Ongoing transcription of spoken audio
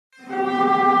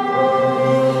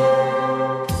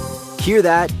Hear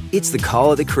that? It's the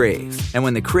call of the Crave. And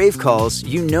when the Crave calls,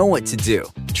 you know what to do.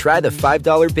 Try the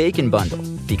 $5 Bacon Bundle,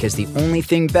 because the only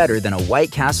thing better than a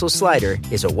White Castle slider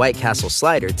is a White Castle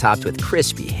slider topped with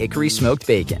crispy hickory smoked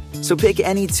bacon. So pick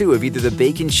any two of either the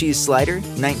Bacon Cheese Slider,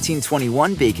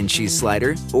 1921 Bacon Cheese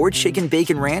Slider, or Chicken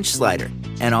Bacon Ranch Slider.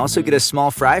 And also get a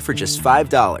small fry for just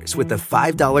 $5 with the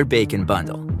 $5 Bacon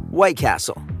Bundle. White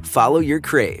Castle. Follow your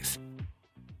Crave.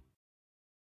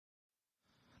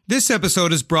 This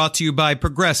episode is brought to you by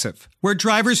Progressive, where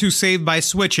drivers who save by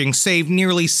switching save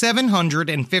nearly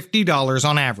 $750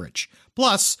 on average.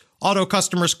 Plus, auto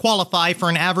customers qualify for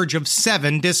an average of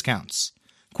 7 discounts.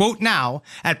 Quote now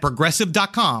at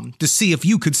Progressive.com to see if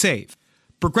you could save.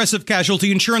 Progressive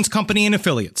Casualty Insurance Company and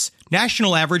Affiliates.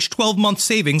 National average 12-month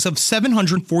savings of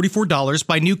 $744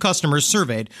 by new customers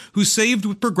surveyed who saved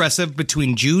with Progressive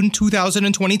between June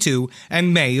 2022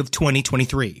 and May of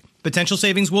 2023. Potential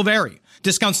savings will vary.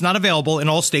 Discounts not available in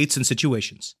all states and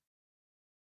situations.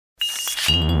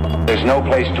 There's no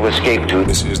place to escape to.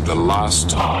 This is the last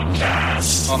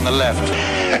podcast. On the left.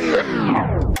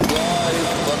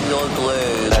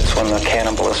 That's when the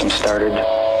cannibalism started.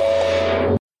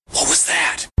 What was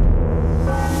that?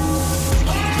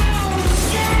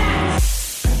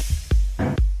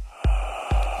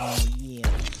 Oh, yeah.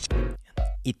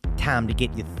 It's time to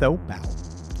get your soap out.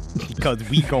 Because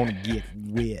we gonna get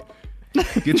wet.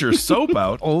 Get your soap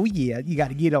out? Oh, yeah. You got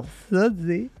to get all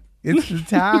sudsy. It's the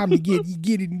time to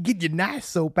get your nice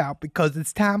soap out, because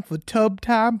it's time for tub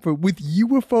time with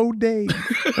UFO Dave.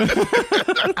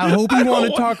 I hope you want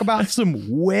to talk about some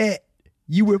wet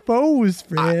UFOs,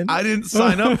 friend. I didn't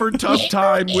sign up for Tough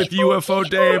Time with UFO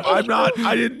Dave. I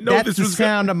didn't know That's this the was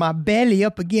sound of my belly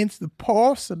up against the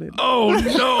porcelain. Oh,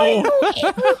 no.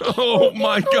 Oh,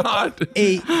 my God.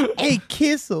 Hey,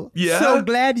 Kissel. Yeah? So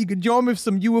glad you could join me for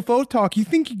some UFO talk. You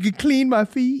think you could clean my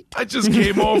feet? I just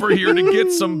came over here to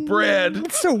get some bread.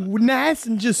 It's so nice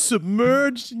and just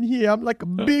submerged in here. I'm like a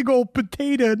big old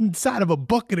potato inside of a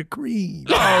bucket of cream.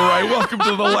 All right, welcome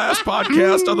to the last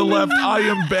podcast. On the left, I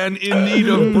am Ben, in need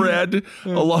of bread,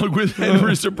 along with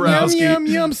Henry Zabrowski. Yum, yum,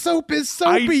 yum. Soap is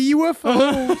soapy.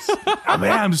 UFOs. Oh,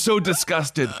 man, I'm so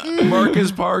disgusted.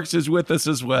 Marcus Parks is with us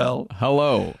as well.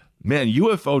 Hello. Man,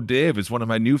 UFO Dave is one of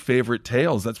my new favorite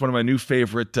tales. That's one of my new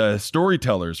favorite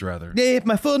storytellers, rather. Dave,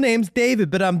 my full name's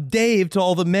David, but I'm Dave to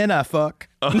all the men I fuck.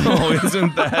 Oh,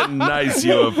 isn't that nice,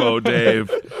 UFO Dave?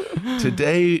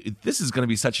 Today, this is going to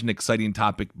be such an exciting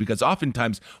topic, because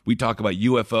oftentimes we talk about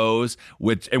UFOs,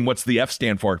 and what's the F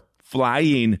stand for?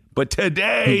 Flying. But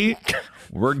today,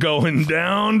 we're going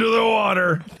down to the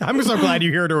water. I'm so glad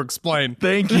you're here to explain.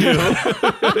 Thank you.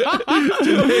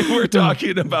 Today, we're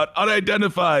talking about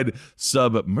unidentified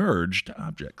submerged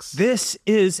objects. This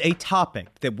is a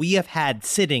topic that we have had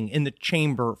sitting in the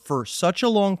chamber for such a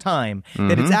long time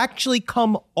that it's actually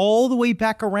come all the way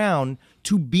back around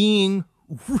to being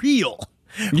real.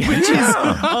 Which is,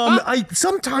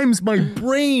 sometimes my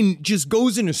brain just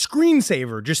goes in a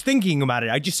screensaver just thinking about it.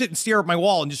 I just sit and stare at my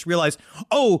wall and just realize,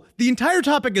 oh, the entire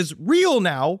topic is real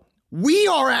now. We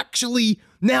are actually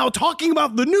now talking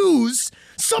about the news.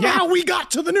 Somehow we got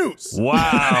to the news.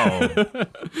 Wow.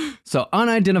 So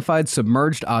unidentified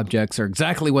submerged objects are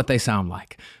exactly what they sound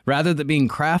like. Rather than being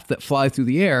craft that fly through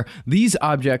the air, these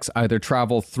objects either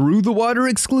travel through the water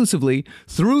exclusively,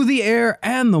 through the air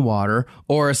and the water,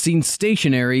 or are seen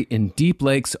stationary in deep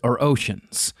lakes or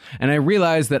oceans. And I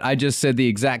realized that I just said the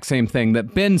exact same thing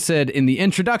that Ben said in the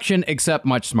introduction, except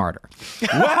much smarter.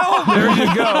 Well, there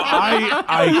you go.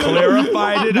 I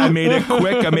clarified it. I made it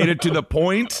quick. I made it to the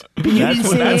point.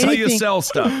 That's how you sell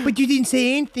stuff. But you didn't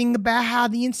say anything about how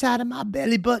the inside of my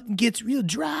belly button gets real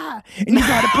dry, and you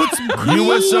gotta put some cream.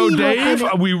 USO Dave,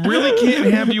 we really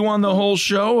can't have you on the whole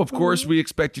show. Of course, we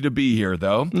expect you to be here,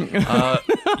 though.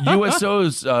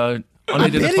 USO's my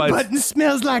belly button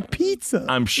smells like pizza.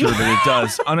 I'm sure that it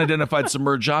does. Unidentified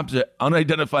submerged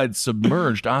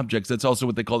objects. That's also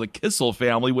what they call the Kissel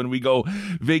family when we go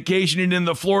vacationing in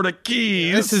the Florida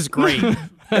Keys. This is great.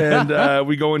 And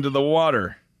we go into the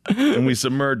water and we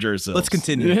submerge ourselves. Let's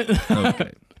continue.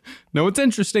 Okay. Now, what's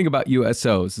interesting about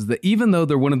USOs is that even though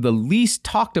they're one of the least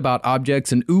talked about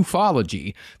objects in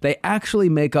ufology, they actually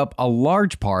make up a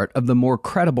large part of the more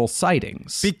credible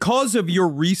sightings. Because of your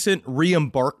recent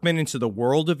re-embarkment into the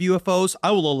world of UFOs,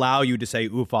 I will allow you to say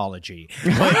ufology.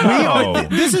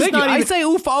 This is Thank you. not I even... say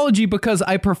ufology because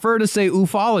I prefer to say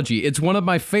ufology. It's one of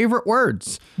my favorite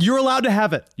words. You're allowed to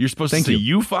have it. You're supposed to say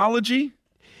ufology?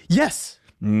 Yes.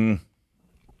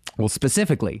 Well,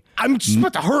 specifically, I'm just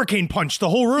about to hurricane punch the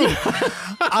whole room.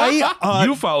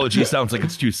 Ufology sounds like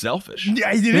it's too selfish.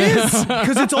 Yeah, it is,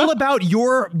 because it's all about you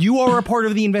are a part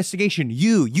of the investigation.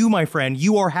 You, my friend,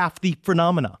 you are half the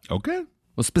phenomena. Okay.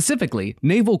 Well, specifically,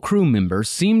 naval crew members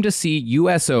seem to see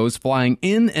USOs flying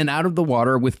in and out of the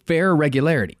water with fair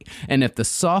regularity. And if the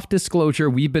soft disclosure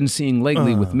we've been seeing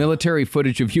lately with military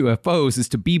footage of UFOs is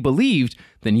to be believed,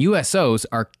 then USOs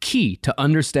are key to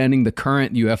understanding the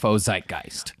current UFO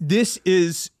zeitgeist. This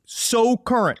is so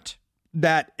current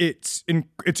that it's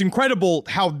incredible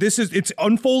how it's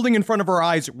unfolding in front of our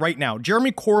eyes right now.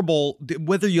 Jeremy Corbell,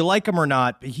 whether you like him or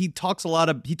not, he talks a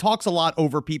lot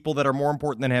over people that are more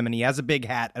important than him, and he has a big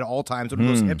hat at all times, one of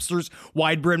those hipsters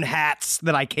wide brimmed hats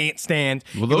that I can't stand.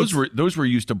 Well, those were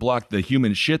used to block the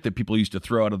human shit that people used to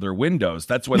throw out of their windows.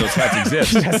 That's why those hats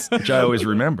exist, which I always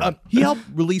remember. He helped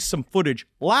release some footage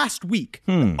last week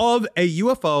of a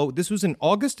UFO. This was in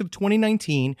August of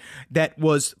 2019 that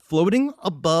was floating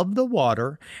above the water,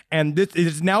 and it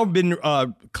has now been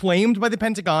claimed by the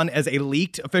Pentagon as a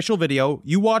leaked official video.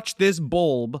 You watch this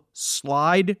bulb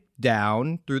slide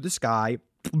down through the sky,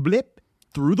 blip,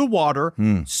 through the water,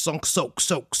 soak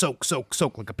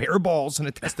like a pair of balls in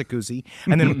a testacuzzi,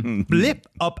 and then blip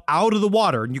up out of the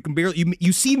water. And you can barely,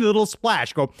 you see the little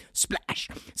splash go splash.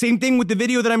 Same thing with the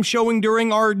video that I'm showing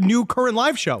during our new current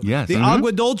live show. Yes. The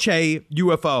Agua Dulce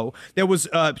UFO that was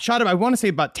shot, I want to say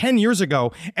about 10 years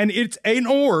ago. And it's an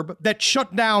orb that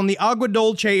shut down the Agua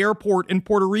Dulce airport in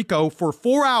Puerto Rico for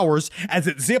 4 hours as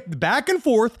it zipped back and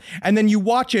forth. And then you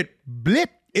watch it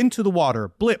blip into the water,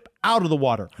 blip out of the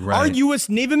water. Right. Our U.S.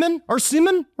 Navymen, our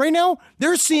seamen right now,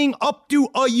 they're seeing up to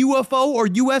a UFO or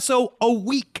USO a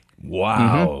week.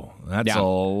 Wow. That's a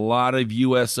lot of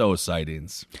USO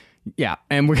sightings. Yeah,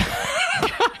 and we're...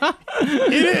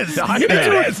 It is.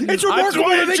 It's remarkable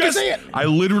that they can say it. I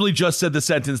literally just said the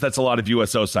sentence, that's a lot of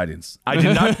USO sightings. I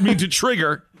did not mean to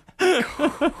trigger.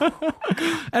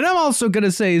 And I'm also going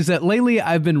to say is that lately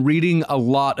I've been reading a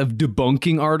lot of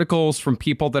debunking articles from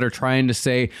people that are trying to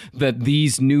say that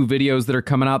these new videos that are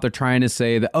coming out, they're trying to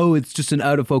say that, oh, it's just an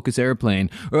out of focus airplane,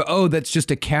 or, oh, that's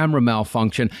just a camera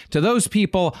malfunction. To those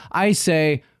people, I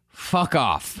say, fuck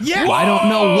off. Yeah. I don't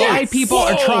know why people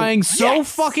are trying so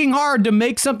Yes. fucking hard to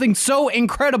make something so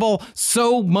incredible,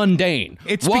 so mundane.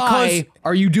 It's why because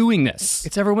are you doing this?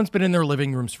 It's everyone's been in their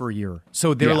living rooms for a year.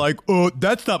 So they're Yeah. like,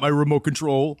 that's not my remote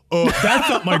control. That's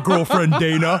not my girlfriend,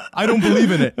 Dana. I don't believe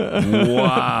in it.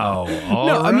 Wow.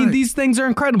 No, I mean, these things are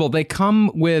incredible. They come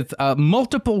with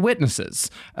multiple witnesses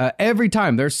every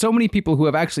time. There's so many people who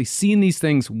have actually seen these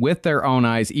things with their own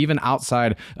eyes, even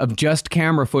outside of just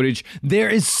camera footage. There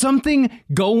is something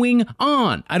going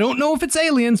on. I don't know if it's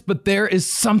aliens, but there is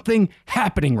something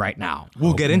happening right now.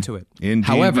 We'll get into it. Indeed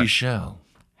However- we shall.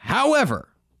 However,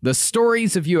 the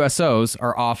stories of USOs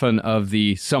are often of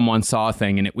the someone saw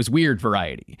thing and it was weird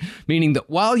variety, meaning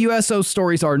that while USO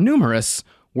stories are numerous,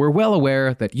 we're well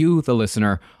aware that you, the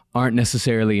listener, aren't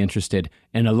necessarily interested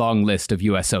in a long list of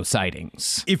USO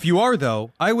sightings. If you are, though,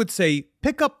 I would say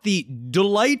pick up the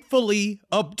delightfully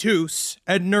obtuse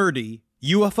and nerdy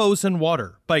UFOs and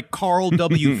Water by Carl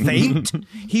W. Faint.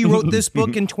 He wrote this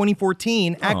book in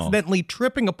 2014, accidentally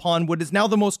tripping upon what is now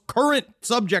the most current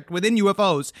subject within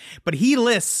UFOs, but he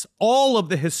lists all of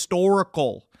the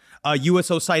historical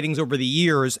USO sightings over the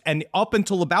years, and up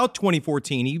until about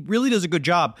 2014, he really does a good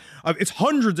job. It's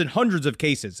hundreds and hundreds of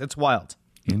cases. It's wild.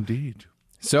 Indeed.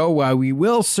 So while we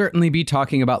will certainly be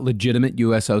talking about legitimate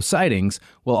USO sightings,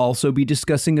 we'll also be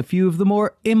discussing a few of the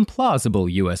more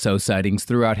implausible USO sightings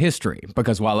throughout history,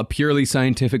 because while a purely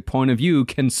scientific point of view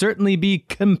can certainly be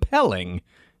compelling,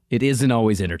 it isn't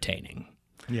always entertaining.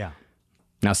 Yeah.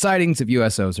 Now, sightings of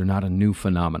USOs are not a new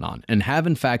phenomenon and have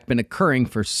in fact been occurring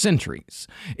for centuries.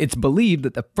 It's believed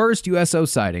that the first USO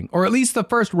sighting, or at least the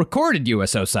first recorded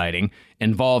USO sighting,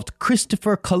 involved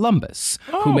Christopher Columbus,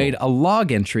 who made a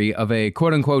log entry of a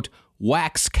quote-unquote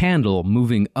wax candle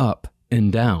moving up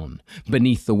and down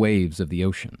beneath the waves of the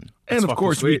ocean. And of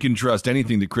course, we can trust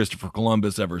anything that Christopher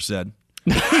Columbus ever said.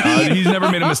 He's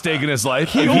never made a mistake in his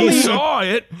life. If he saw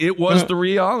it, it was the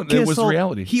reality. It was the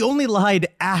reality. He only lied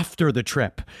after the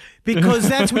trip, because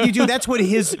that's what you do. That's what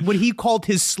he called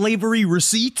his slavery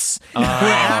receipts. Where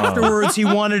afterwards he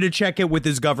wanted to check it with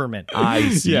his government. I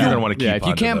see. You're gonna want to keep.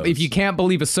 If you can't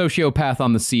believe a sociopath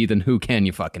on the sea, then who can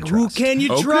you fucking trust? Who can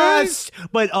you trust?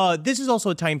 But this is also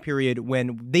a time period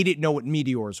when they didn't know what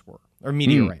meteors were. Or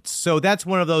meteorites. So that's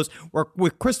one of those where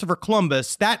with Christopher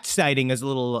Columbus, that sighting is a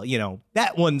little,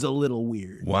 that one's a little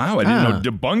weird. Wow, I didn't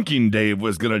know Debunking Dave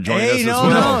was going to join us as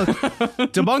well. No.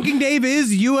 Debunking Dave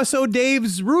is USO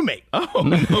Dave's roommate. Oh,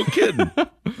 no kidding.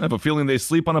 I have a feeling they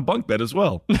sleep on a bunk bed as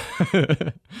well.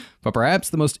 But perhaps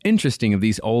the most interesting of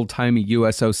these old-timey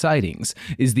USO sightings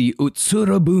is the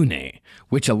Utsurobune,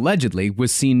 which allegedly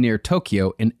was seen near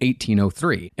Tokyo in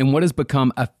 1803, and what has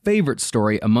become a favorite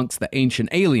story amongst the ancient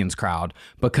aliens crowd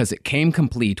because it came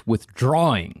complete with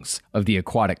drawings of the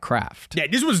aquatic craft. Yeah,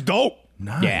 this was dope.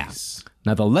 Nice.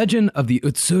 Now, the legend of the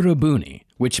Utsurobune,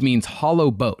 which means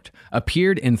hollow boat,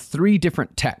 appeared in 3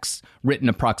 different texts written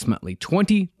approximately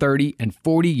 20, 30, and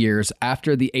 40 years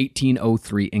after the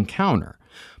 1803 encounter.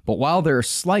 But while there are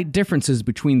slight differences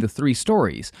between the 3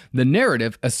 stories, the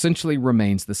narrative essentially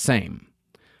remains the same.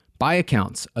 By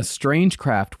accounts, a strange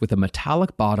craft with a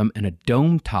metallic bottom and a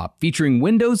dome top featuring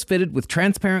windows fitted with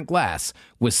transparent glass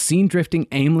was seen drifting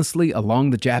aimlessly along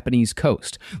the Japanese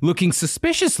coast, looking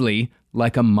suspiciously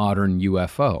like a modern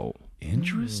UFO.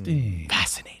 Interesting.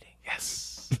 Fascinating.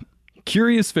 Yes.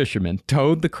 Curious fishermen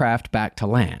towed the craft back to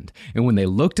land, and when they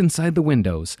looked inside the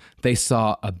windows, they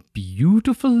saw a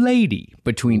beautiful lady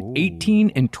between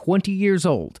 18 and 20 years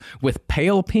old with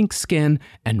pale pink skin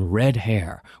and red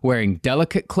hair, wearing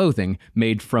delicate clothing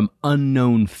made from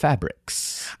unknown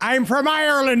fabrics. I'm from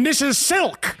Ireland. This is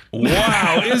silk.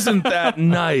 Wow, isn't that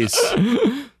nice?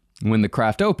 When the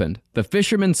craft opened, the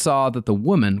fishermen saw that the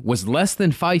woman was less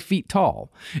than 5 feet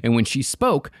tall, and when she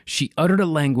spoke, she uttered a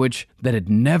language that had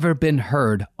never been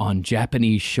heard on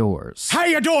Japanese shores. How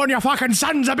you doing, you fucking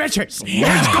sons of bitches?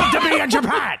 It's good to be in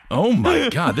Japan. Oh my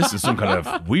God, this is some kind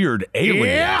of weird alien.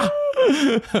 Yeah.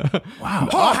 Wow.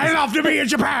 Oh, I love to be in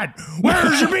Japan.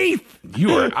 Where's your beef?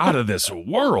 You are out of this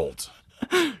world.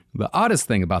 The oddest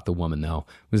thing about the woman, though,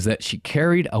 was that she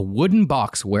carried a wooden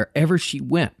box wherever she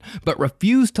went, but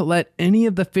refused to let any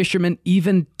of the fishermen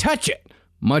even touch it,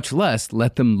 much less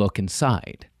let them look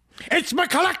inside. It's my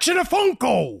collection of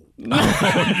Funko.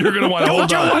 You're going to want to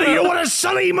hold on. You want to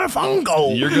sell my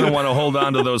Funko? You're going to want to hold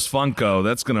on to those Funko.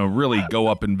 That's going to really go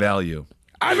up in value.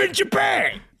 I'm in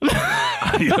Japan.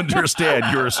 I understand.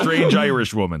 You're a strange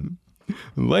Irish woman.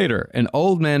 Later, an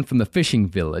old man from the fishing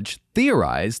village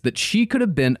theorized that she could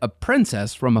have been a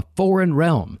princess from a foreign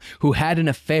realm who had an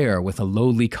affair with a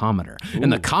lowly commoner,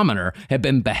 and the commoner had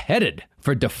been beheaded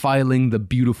for defiling the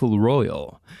beautiful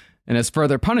royal. And as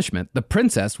further punishment, the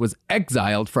princess was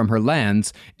exiled from her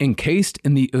lands, encased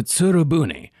in the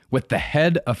Utsurobune, with the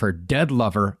head of her dead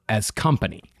lover as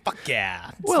company. Fuck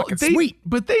yeah. Well, sweet.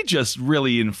 But they just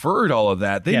really inferred all of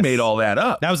that. They Yes. made all that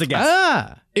up. That was a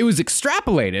guess. It was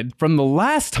extrapolated from the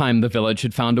last time the village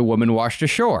had found a woman washed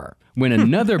ashore, when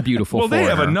another beautiful Well, they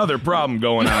have foreigner- another problem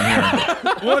going on here.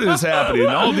 What is happening?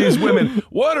 All these women,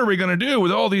 what are we going to do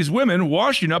with all these women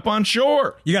washing up on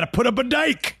shore? You got to put up a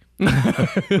dike.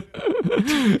 And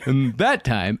that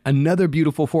time, another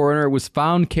beautiful foreigner was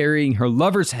found carrying her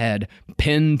lover's head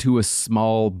pinned to a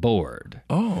small board.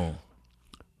 Oh.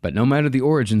 But no matter the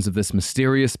origins of this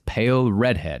mysterious pale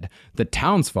redhead, the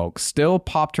townsfolk still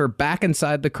popped her back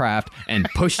inside the craft and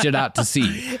pushed it out to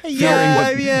sea.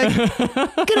 Yeah.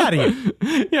 Get out of here.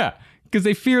 Yeah, because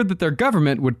they feared that their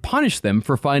government would punish them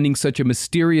for finding such a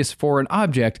mysterious foreign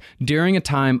object during a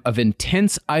time of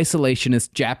intense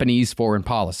isolationist Japanese foreign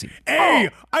policy. Hey,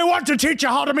 I want to teach you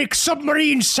how to make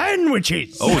submarine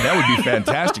sandwiches. Oh, that would be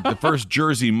fantastic. The first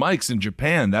Jersey Mike's in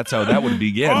Japan. That's how that would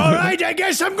begin. All right, I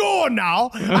guess I'm going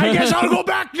now. I guess I'll go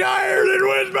back to Ireland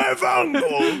with my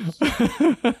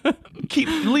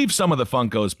Funkos. Leave some of the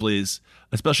Funkos, please.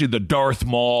 Especially the Darth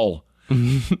Maul.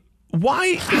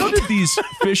 Why? How did the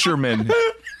fishermen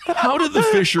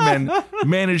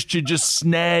manage to just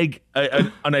snag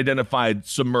an unidentified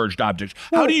submerged object?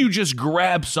 How do you just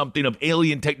grab something of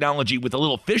alien technology with a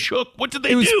little fish hook? What did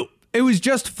they do? It was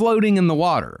just floating in the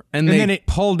water, and then they it-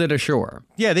 pulled it ashore.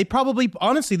 Yeah, they probably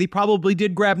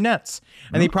did grab nets,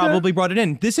 and they probably brought it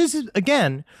in. This is,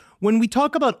 again, when we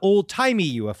talk about old-timey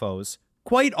UFOs,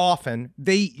 quite often,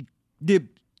 the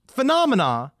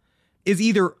phenomena is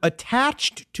either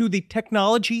attached to the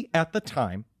technology at the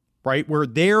time, right, where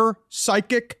their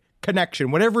psychic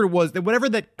connection, whatever it was, whatever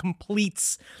that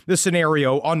completes the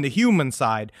scenario on the human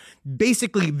side,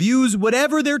 basically views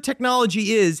whatever their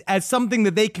technology is as something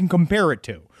that they can compare it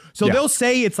to. So they'll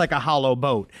say it's like a hollow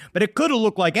boat, but it could have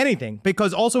looked like anything,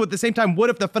 because also at the same time, what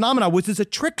if the phenomena was a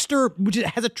trickster, which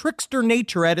has a trickster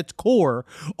nature at its core,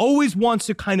 always wants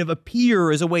to kind of appear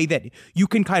as a way that you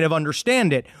can kind of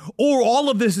understand it, or all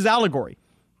of this is allegory?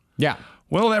 Yeah.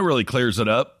 Well, that really clears it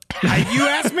up. You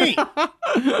asked me.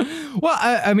 Well,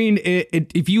 I mean,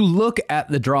 if you look at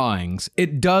the drawings,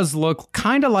 it does look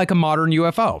kind of like a modern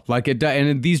UFO. Like it,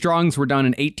 and these drawings were done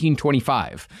in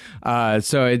 1825.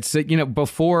 So it's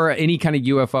before any kind of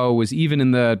UFO was even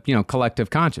in the collective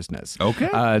consciousness.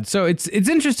 Okay. So it's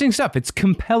interesting stuff. It's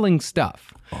compelling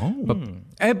stuff.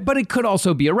 But it could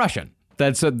also be a Russian.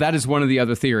 That is one of the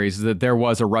other theories, that there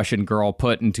was a Russian girl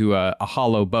put into a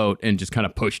hollow boat and just kind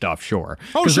of pushed offshore.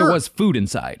 Because there was food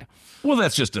inside. Well,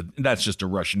 that's just a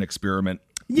Russian experiment.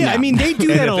 Yeah, I mean, they do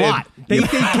that a lot. They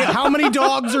think how many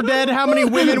dogs are dead, how many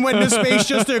women went into space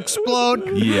just to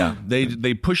explode. Yeah,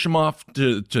 they push them off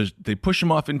they push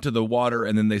them off into the water,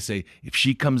 and then they say, if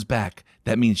she comes back,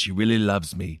 that means she really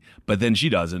loves me. But then she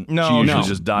doesn't. She usually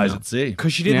just dies at sea.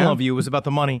 Because she didn't love you. It was about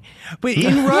the money. But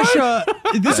in Russia,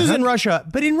 this is in Russia.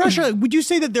 But in Russia, would you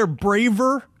say that they're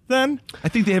braver then? I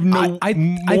think they have no I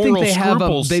think they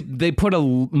scruples. they put a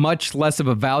much less of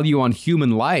a value on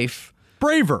human life.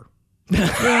 Braver.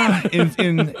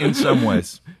 in some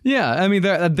ways. Yeah, I mean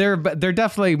they're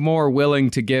definitely more willing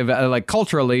to give, like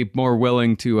culturally more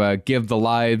willing to give the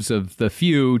lives of the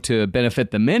few to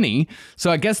benefit the many.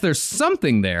 So I guess there's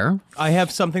something there. I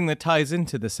have something that ties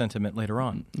into the sentiment later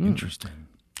on. Interesting.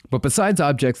 But besides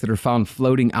objects that are found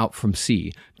floating out from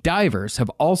sea, divers have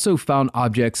also found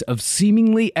objects of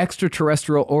seemingly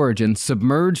extraterrestrial origin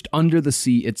submerged under the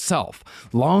sea itself,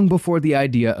 long before the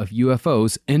idea of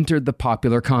UFOs entered the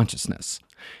popular consciousness.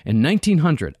 In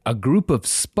 1900, a group of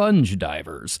sponge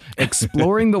divers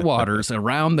exploring the waters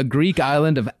around the Greek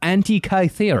island of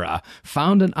Antikythera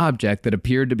found an object that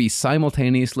appeared to be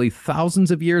simultaneously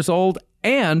thousands of years old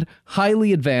and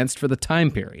highly advanced for the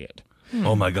time period.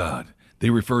 Oh my God. They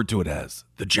referred to it as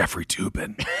the Jeffrey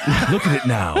Tubin. Look at it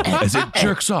now as it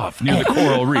jerks off near the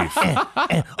coral reef.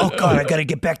 Oh, God, I got to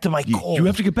get back to my call. You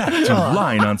have to get back to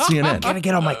line on CNN. Got to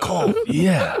get on my call.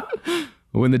 Yeah.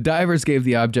 When the divers gave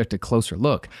the object a closer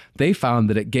look, they found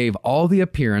that it gave all the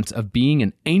appearance of being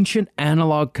an ancient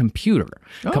analog computer,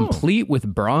 complete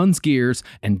with bronze gears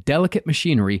and delicate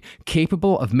machinery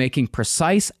capable of making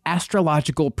precise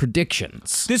astrological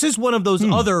predictions. This is one of those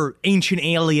other ancient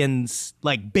aliens,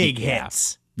 like big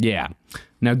hits. Yeah.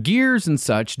 Now, gears and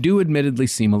such do admittedly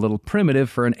seem a little primitive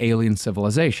for an alien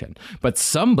civilization, but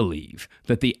some believe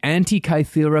that the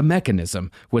Antikythera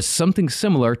mechanism was something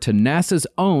similar to NASA's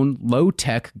own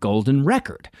low-tech golden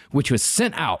record, which was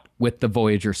sent out with the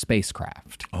Voyager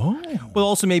spacecraft. We'll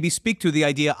also maybe speak to the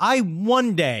idea, I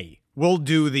one day will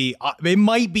do the, it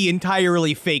might be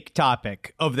entirely fake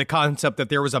topic of the concept that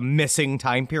there was a missing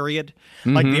time period.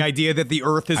 Like the idea that the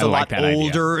Earth is a lot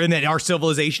older and that our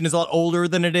civilization is a lot older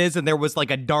than it is. And there was like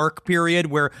a dark period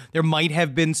where there might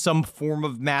have been some form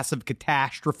of massive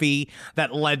catastrophe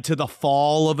that led to the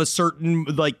fall of a certain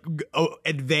like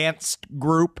advanced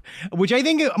group, which I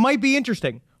think it might be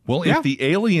interesting. Well, if the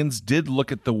aliens did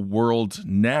look at the world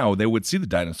now, they would see the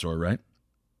dinosaur, right?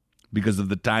 Because of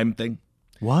the time thing.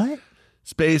 What?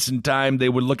 Space and time, they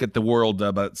would look at the world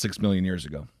about 6 million years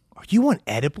ago. Are you on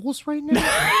edibles right now?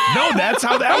 No, that's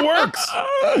how that works.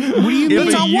 What do you mean?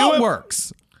 That's how what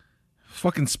works?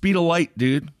 Fucking speed of light,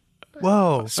 dude.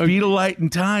 Whoa. Speed of light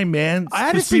and time, man. I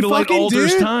had The to speed see of light fucking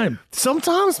alters dude. time.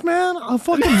 Sometimes, man, I'll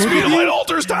fucking look Speed at of you. light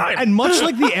alters time. And much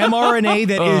like the mRNA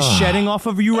that is shedding off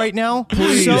of you right now,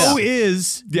 so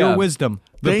is your wisdom.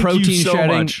 The Thank protein you so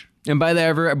shedding. much. And by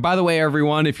the way,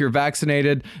 everyone, if you're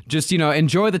vaccinated, just,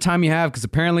 enjoy the time you have, because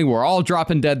apparently we're all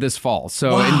dropping dead this fall.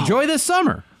 So enjoy this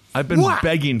summer. I've been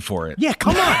begging for it. Yeah,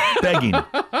 come on. Begging.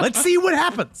 Let's see what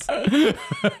happens.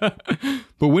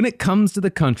 But when it comes to the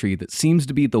country that seems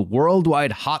to be the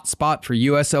worldwide hotspot for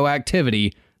USO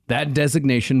activity, that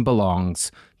designation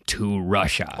belongs to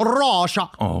Russia. Russia.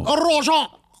 Russia.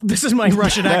 This is my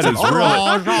Russian accent.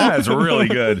 That is really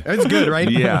good. It's good, right?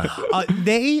 Yeah.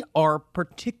 They are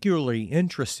particularly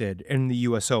interested in the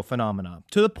USO phenomena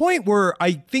to the point where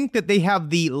I think that they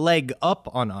have the leg up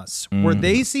on us, where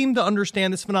they seem to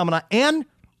understand this phenomena and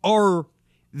are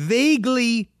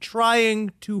vaguely trying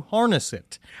to harness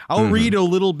it. I'll read a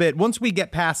little bit once we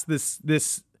get past this.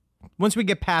 Once we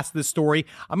get past this story,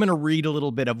 I'm going to read a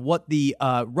little bit of what the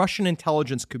Russian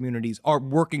intelligence communities are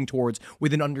working towards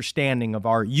with an understanding of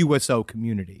our USO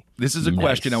community. This is a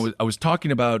question. I was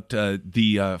talking about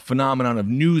the phenomenon of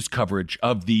news coverage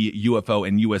of the UFO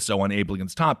and USO on Abe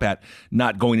Lincoln's Top Hat,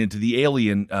 not going into the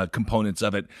alien components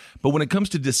of it. But when it comes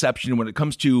to deception, when it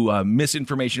comes to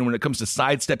misinformation, when it comes to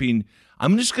sidestepping,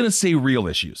 I'm just going to say real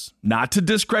issues, not to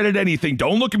discredit anything.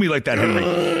 Don't look at me like that, Henry.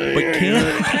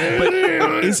 But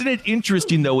isn't it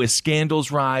interesting, though, as scandals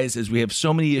rise, as we have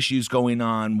so many issues going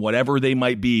on, whatever they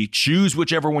might be, choose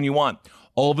whichever one you want.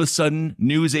 All of a sudden,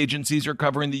 news agencies are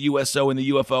covering the USO and the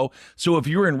UFO. So if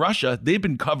you're in Russia, they've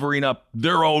been covering up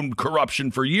their own corruption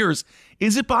for years.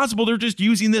 Is it possible they're just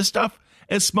using this stuff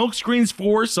as smokescreens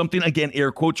for something, again,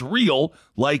 air quotes, real,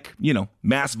 like,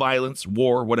 mass violence,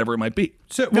 war, whatever it might be?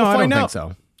 So No, I don't think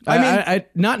so.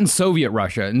 Not in Soviet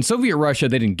Russia. In Soviet Russia,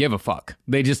 they didn't give a fuck.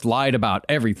 They just lied about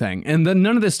everything. And then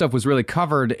none of this stuff was really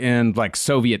covered in like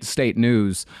Soviet state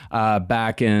news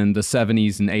back in the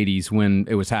 70s and 80s when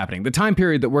it was happening. The time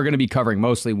period that we're going to be covering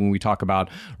mostly when we talk about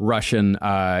Russian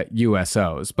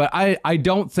USOs. But I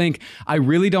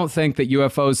really don't think that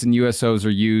UFOs and USOs are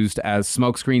used as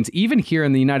smokescreens, even here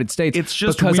in the United States. It's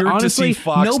just because weird honestly, to see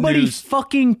Fox nobody News.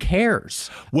 fucking cares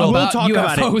Well, we'll about talk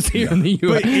about UFOs it. here in the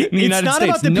It's United not States.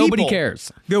 about the Nobody people.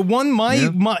 cares. The one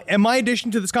my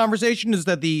addition to this conversation is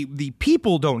that the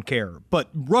people don't care, but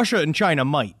Russia and China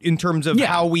might in terms of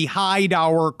how we hide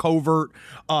our covert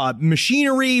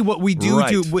machinery, what we do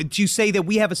to say that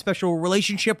we have a special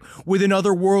relationship with an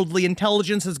otherworldly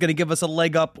intelligence is going to give us a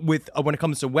leg up with when it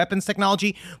comes to weapons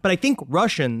technology. But I think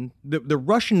the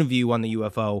Russian view on the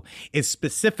UFO is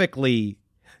specifically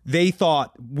they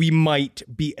thought we might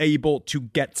be able to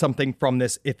get something from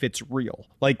this if it's real.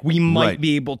 Like we might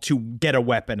be able to get a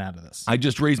weapon out of this. I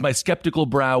just raised my skeptical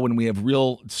brow when we have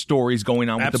real stories going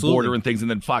on with the border and things, and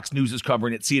then Fox News is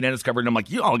covering it, CNN is covering it. I'm like,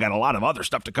 you all got a lot of other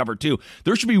stuff to cover too.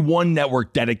 There should be one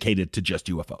network dedicated to just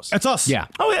UFOs. That's us. Yeah.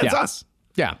 Oh, yeah, it's us.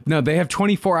 Yeah, no, they have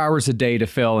 24 hours a day to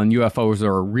fill, and UFOs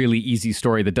are a really easy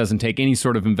story that doesn't take any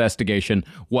sort of investigation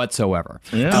whatsoever.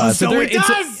 Yeah. So it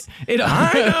does.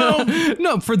 I know.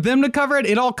 No, for them to cover it,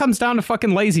 it all comes down to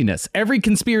fucking laziness. Every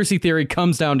conspiracy theory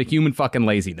comes down to human fucking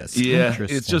laziness. Yeah,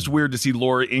 it's just weird to see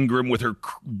Laura Ingraham with her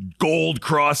gold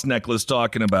cross necklace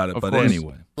talking about it. But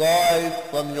anyway. Rise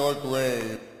from your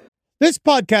grave. This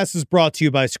podcast is brought to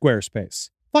you by Squarespace.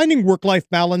 Finding work-life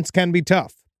balance can be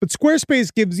tough, but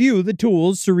Squarespace gives you the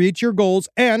tools to reach your goals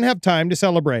and have time to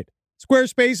celebrate.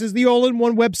 Squarespace is the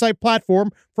all-in-one website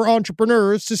platform for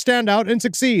entrepreneurs to stand out and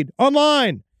succeed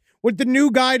online. With the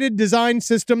new guided design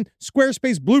system,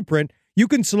 Squarespace Blueprint, you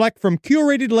can select from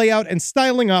curated layout and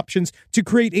styling options to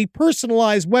create a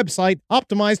personalized website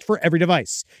optimized for every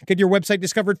device. Get your website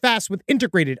discovered fast with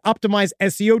integrated, optimized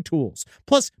SEO tools.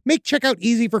 Plus, make checkout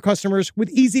easy for customers with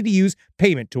easy-to-use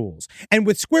payment tools. And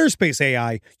with Squarespace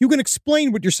AI, you can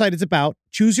explain what your site is about,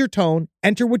 choose your tone,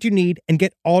 enter what you need, and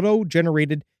get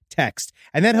auto-generated text.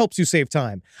 And that helps you save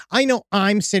time. I know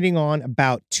I'm sitting on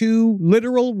about 2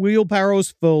 literal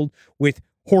wheelbarrows filled with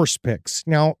horse pics.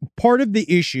 Now, part of the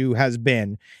issue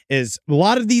is a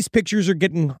lot of these pictures are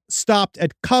getting stopped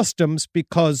at customs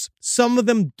because some of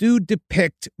them do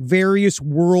depict various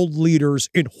world leaders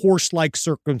in horse-like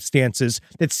circumstances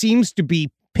that seems to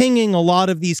be pinging a lot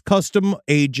of these custom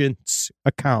agents'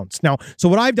 accounts. Now, so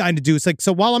what I've done to do is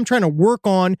while I'm trying to work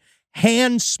on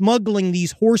hand smuggling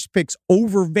these horse pics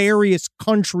over various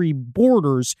country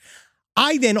borders,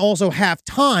 I then also have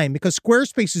time because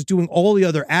Squarespace is doing all the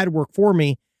other ad work for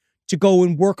me to go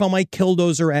and work on my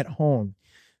Killdozer at home.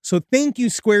 So thank you,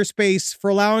 Squarespace, for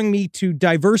allowing me to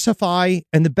diversify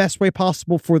in the best way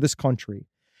possible for this country.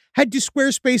 Head to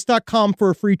squarespace.com for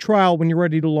a free trial when you're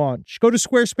ready to launch. Go to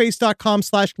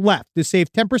squarespace.com/left to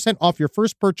save 10% off your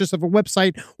first purchase of a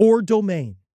website or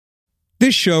domain.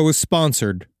 This show is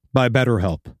sponsored by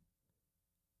BetterHelp.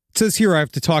 It says here I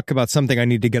have to talk about something I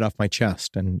need to get off my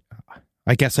chest, and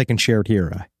I guess I can share it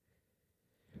here.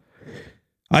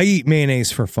 I eat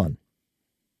mayonnaise for fun.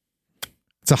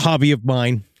 It's a hobby of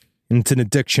mine, and it's an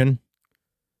addiction.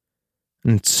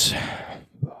 And it's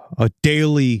a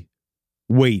daily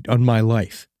weight on my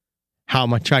life. How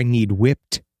much I need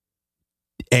whipped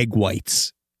egg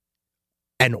whites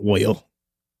and oil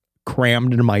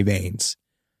crammed into my veins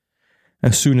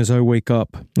as soon as I wake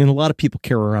up. And a lot of people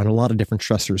carry around a lot of different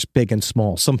stressors, big and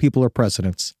small. Some people are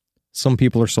presidents. Some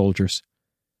people are soldiers.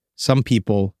 Some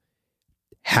people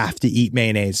have to eat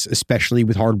mayonnaise, especially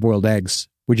with hard-boiled eggs,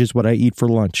 which is what I eat for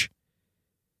lunch.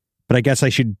 But I guess I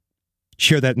should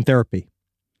share that in therapy.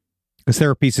 Because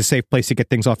therapy is a safe place to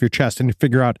get things off your chest and to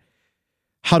figure out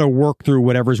how to work through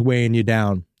whatever's weighing you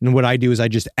down. And what I do is I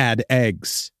just add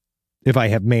eggs if I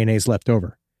have mayonnaise left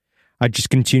over. I just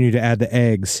continue to add the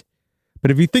eggs. But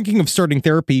if you're thinking of starting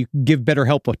therapy, give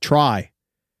BetterHelp a try.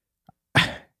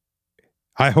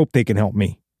 I hope they can help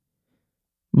me.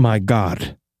 My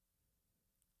God.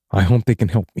 I hope they can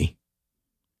help me.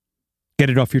 Get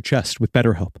it off your chest with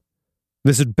BetterHelp.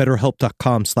 Visit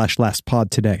BetterHelp.com/lastpod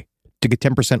today to get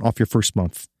 10% off your first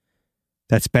month.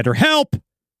 That's BetterHelp.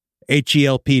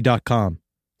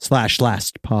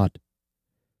 HELP.com/lastpod.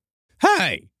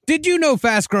 Hey, Did you know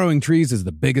Fast Growing Trees is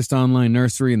the biggest online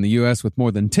nursery in the U.S. with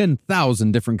more than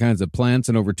 10,000 different kinds of plants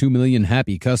and over 2 million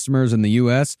happy customers in the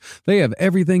U.S.? They have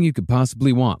everything you could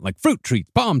possibly want, like fruit trees,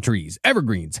 palm trees,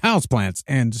 evergreens, houseplants,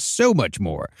 and so much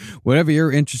more. Whatever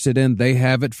you're interested in, they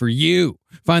have it for you.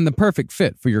 Find the perfect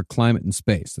fit for your climate and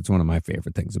space. That's one of my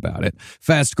favorite things about it.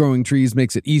 Fast Growing Trees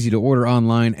makes it easy to order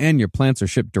online, and your plants are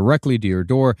shipped directly to your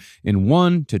door in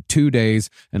 1 to 2 days.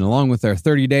 And along with their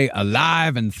 30-day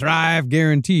Alive and Thrive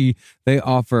guarantee, they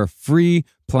offer free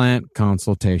plant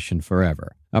consultation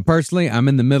forever. Now, personally, I'm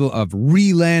in the middle of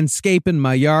re-landscaping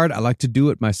my yard. I like to do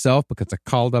it myself because I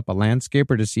called up a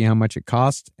landscaper to see how much it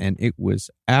costs, and it was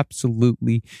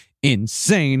absolutely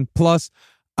insane. Plus,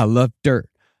 I love dirt.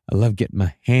 I love getting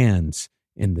my hands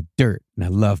in the dirt, and I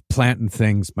love planting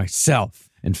things myself.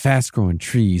 And Fast Growing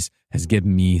Trees has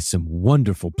given me some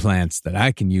wonderful plants that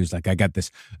I can use. Like I got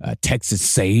this Texas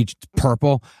sage, it's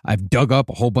purple. I've dug up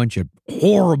a whole bunch of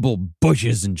horrible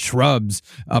bushes and shrubs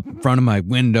up in front of my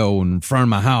window and in front of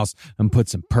my house and put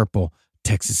some purple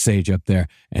Texas sage up there,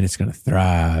 and it's going to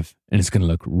thrive, and it's going to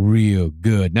look real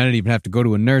good. And I didn't even have to go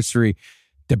to a nursery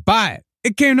to buy it.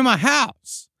 It came to my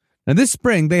house. Now, this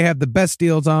spring, they have the best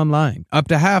deals online, up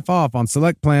to half off on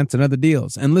select plants and other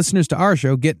deals. And listeners to our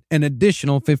show get an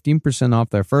additional 15%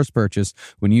 off their first purchase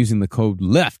when using the code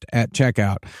LEFT at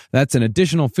checkout. That's an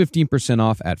additional 15%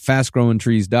 off at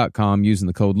fastgrowingtrees.com using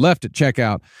the code LEFT at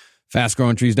checkout.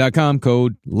 Fastgrowingtrees.com,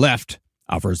 code LEFT.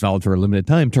 Offers valid for a limited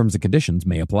time. Terms and conditions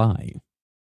may apply.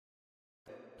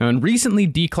 In recently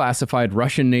declassified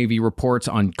Russian Navy reports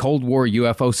on Cold War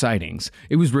UFO sightings,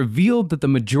 it was revealed that the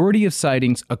majority of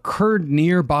sightings occurred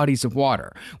near bodies of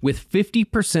water, with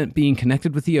 50% being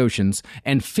connected with the oceans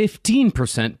and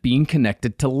 15% being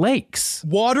connected to lakes.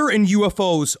 Water and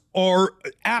UFOs are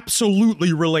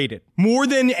absolutely related. More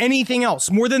than anything else.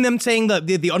 More than them saying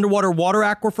the underwater water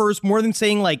aquifers, more than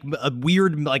saying like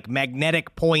weird like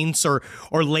magnetic points or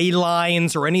ley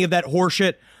lines or any of that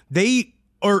horseshit. They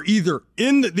are either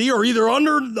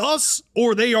under us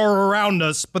or they are around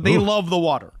us, but they love the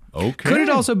water. Okay. Could it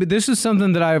also be, this is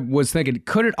something that I was thinking,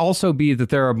 could it also be that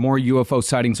there are more UFO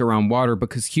sightings around water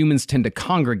because humans tend to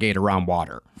congregate around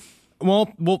water?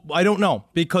 Well, I don't know,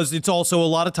 because it's also a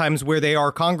lot of times where they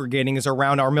are congregating is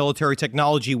around our military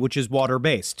technology, which is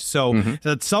water-based. So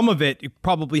that some of it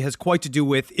probably has quite to do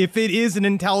with, if it is an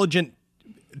intelligent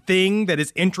thing that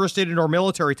is interested in our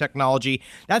military technology,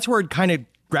 that's where it kind of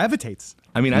gravitates.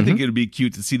 I mean, I think it would be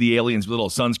cute to see the aliens with a little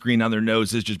sunscreen on their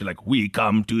noses, just be like, we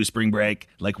come to spring break,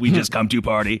 like we just come to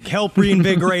party. Help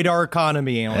reinvigorate our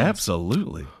economy, aliens.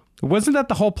 Absolutely. Wasn't that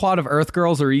the whole plot of Earth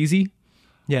Girls Are Easy?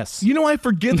 Yes. You know, I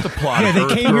forget the plot. Yeah,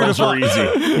 they came here to Are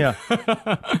easy. Yeah.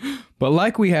 But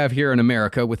like we have here in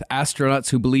America with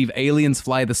astronauts who believe aliens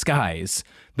fly the skies,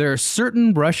 there are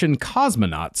certain Russian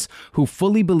cosmonauts who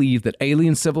fully believe that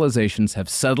alien civilizations have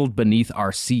settled beneath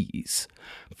our seas.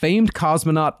 Famed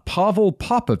cosmonaut Pavel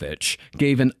Popovich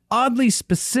gave an oddly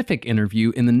specific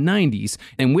interview in the 90s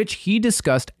in which he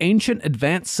discussed ancient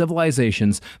advanced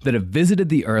civilizations that have visited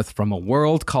the Earth from a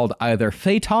world called either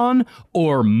Phaeton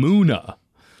or Muna.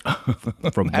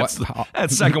 That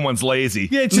second one's lazy.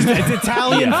 Yeah, it's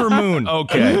Italian for moon.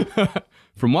 Okay.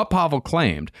 From what Pavel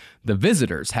claimed, the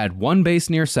visitors had one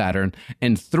base near Saturn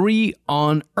and 3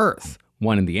 on Earth.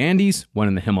 One in the Andes, one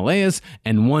in the Himalayas,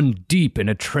 and one deep in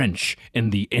a trench in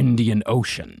the Indian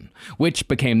Ocean, which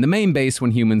became the main base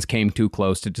when humans came too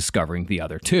close to discovering the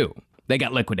other 2. They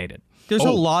got liquidated. There's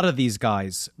a lot of these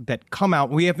guys that come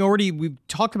out. We've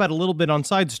talked about a little bit on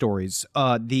Side Stories.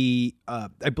 I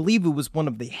believe it was one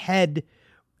of the heads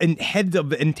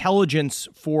of intelligence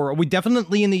we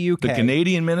definitely in the UK. The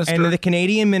Canadian minister? And the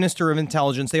Canadian Minister of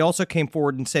Intelligence, they also came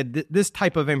forward and said this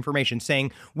type of information,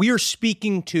 saying, we are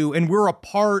speaking to, and we're a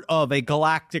part of a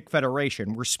galactic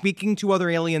federation. We're speaking to other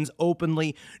aliens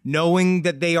openly, knowing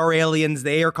that they are aliens.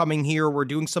 They are coming here. We're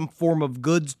doing some form of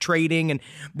goods trading and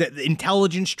the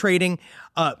intelligence trading.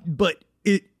 But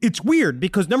it's weird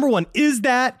because, number one, is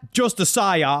that just a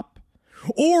psyop?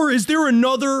 Or is there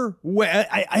another way?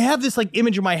 I have this like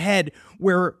image in my head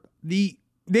where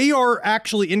they are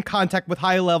actually in contact with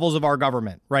high levels of our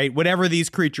government, right? Whatever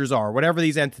these creatures are, whatever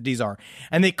these entities are.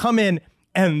 And they come in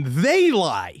and they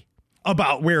lie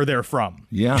about where they're from.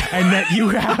 Yeah. And that you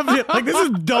have it. Like, this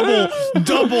is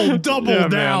double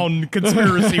down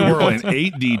conspiracy world.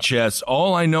 Playing 8D chess.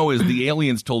 All I know is the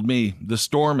aliens told me the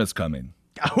storm is coming.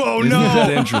 Oh, Isn't no. that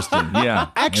interesting? Yeah.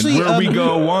 Actually, and where we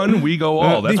go one, we go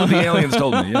all. That's what the aliens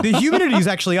told me. Yeah. The humidity's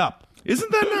actually up.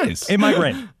 Isn't that nice? It might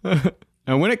rain.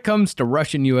 And when it comes to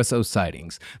Russian USO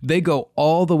sightings, they go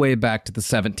all the way back to the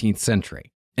 17th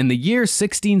century. In the year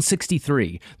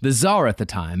 1663, the Tsar at the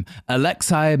time,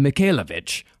 Alexei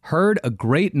Mikhailovich, heard a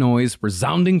great noise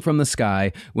resounding from the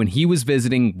sky when he was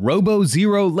visiting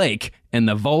Robo-Zero Lake in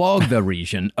the Vologda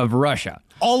region of Russia.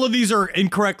 All of these are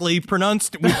incorrectly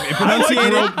pronounced. We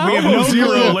enunciated. We have no Zero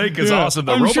clue. Lake is awesome.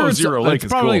 The I'm sure Robo-Zero Lake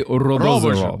is probably cool.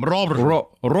 Robo-Zero.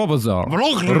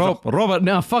 Robo-Zero.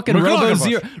 No, fucking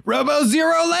Robo-Zero.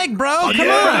 Robo-Zero Lake, bro. Come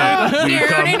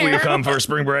on. We come for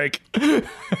spring break.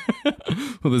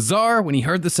 Well, the Tsar, when he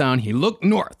heard the sound, he looked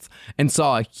north and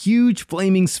saw a huge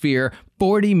flaming sphere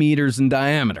 40 meters in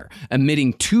diameter,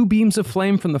 emitting 2 beams of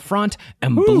flame from the front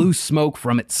and blue smoke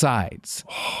from its sides.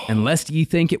 And lest ye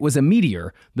think it was a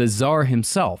meteor, the Tsar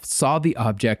himself saw the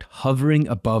object hovering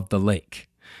above the lake.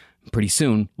 Pretty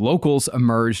soon, locals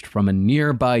emerged from a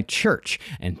nearby church,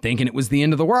 and thinking it was the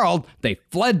end of the world, they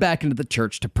fled back into the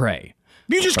church to pray.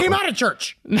 You just came out of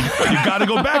church. You got to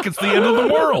go back. It's the end of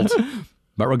the world.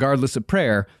 But regardless of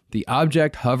prayer, the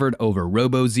object hovered over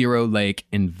Robo-Zero Lake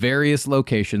in various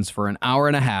locations for an hour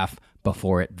and a half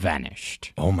before it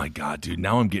vanished. Oh my God, dude.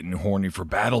 Now I'm getting horny for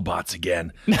BattleBots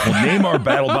again. We'll name our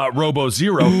BattleBot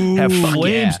Robo-Zero. Have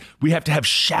flames. Yeah. We have to have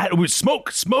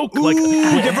smoke. Like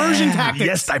diversion tactics.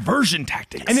 Yes, diversion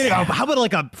tactics. And then how about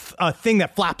like a thing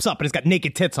that flaps up and it's got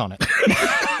naked tits on it?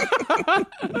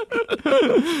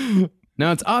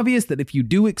 Now, it's obvious that if you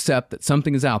do accept that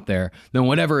something is out there, then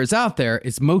whatever is out there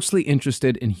is mostly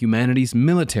interested in humanity's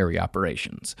military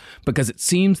operations, because it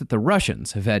seems that the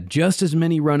Russians have had just as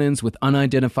many run-ins with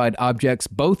unidentified objects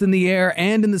both in the air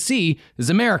and in the sea as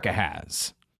America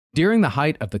has. During the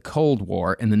height of the Cold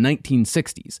War in the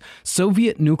 1960s,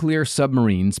 Soviet nuclear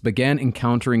submarines began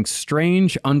encountering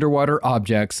strange underwater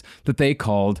objects that they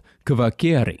called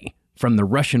kvakyeri, from the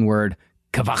Russian word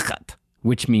kvakhat,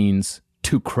 which means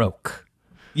to croak.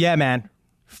 Yeah, man.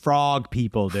 Frog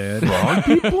people, dude. Frog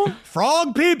people?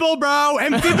 Frog people, bro.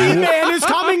 Amphibian man is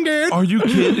coming, dude. Are you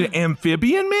kidding?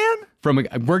 Amphibian Man?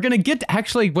 We're going to get to,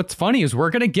 actually, what's funny is we're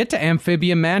going to get to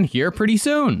Amphibian Man here pretty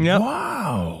soon. Yep.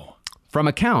 Wow. From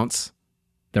accounts,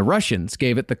 the Russians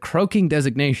gave it the croaking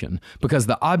designation because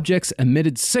the objects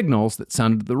emitted signals that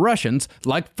sounded to the Russians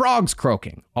like frogs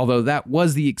croaking, although that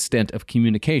was the extent of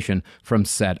communication from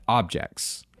said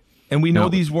objects. And we know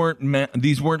these weren't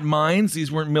mines.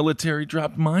 These weren't military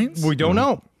dropped mines. We don't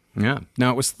know. Yeah.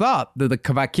 Now, it was thought that the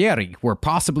kvakyeri were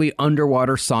possibly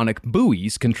underwater sonic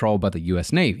buoys controlled by the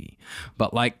U.S. Navy.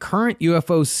 But like current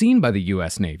UFOs seen by the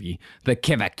U.S. Navy, the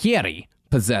kvakyeri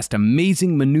possessed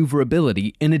amazing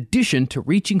maneuverability in addition to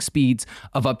reaching speeds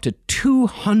of up to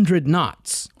 200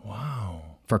 knots. Wow.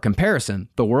 For comparison,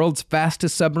 the world's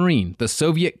fastest submarine, the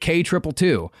Soviet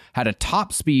K-222, had a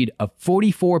top speed of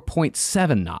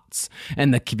 44.7 knots,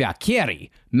 and the kvakyeri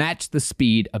matched the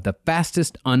speed of the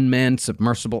fastest unmanned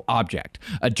submersible object,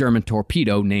 a German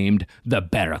torpedo named the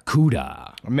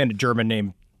Barracuda. I met a German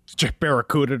named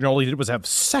Barracuda, and all he did was have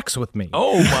sex with me.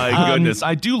 Oh my goodness.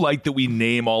 I do like that we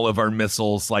name all of our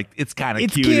missiles. Like, it's kind of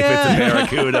cute if it's a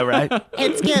Barracuda, right?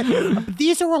 It's good.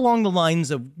 These are along the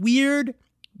lines of weird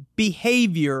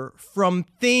behavior from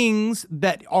things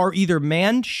that are either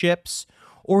manned ships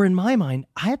or, in my mind,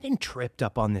 I've been tripped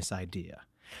up on this idea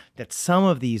that some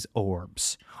of these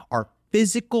orbs are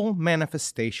physical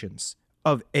manifestations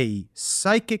of a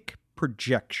psychic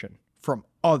projection from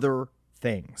other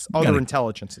things, other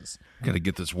intelligences. Gotta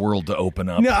get this world to open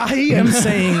up. No, I am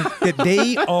saying that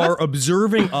they are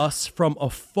observing us from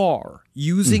afar,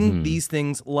 using these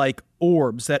things like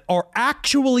orbs that are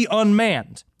actually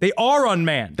unmanned. They are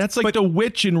unmanned. That's like the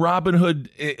witch in Robin Hood.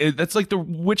 That's like the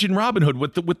witch in Robin Hood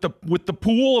with the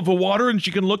pool of the water, and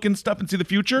she can look and stuff and see the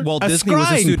future. Walt A Disney was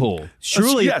a scrying student. pool.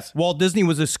 Surely, Yes. Walt Disney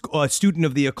was a student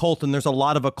of the occult, and there's a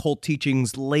lot of occult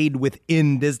teachings laid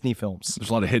within Disney films. There's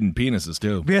a lot of hidden penises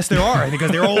too. Yes, there are, because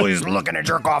they're always looking to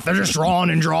jerk off. They're just drawing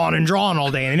and drawing and drawing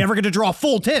all day, and they never get to draw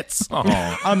full tits.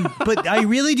 But I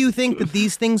really do think that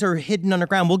these things are hidden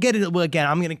underground. We'll get it again.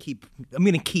 I'm gonna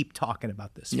keep talking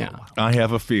about this for a while. I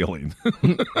have a feeling.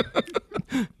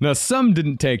 Now, some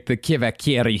didn't take the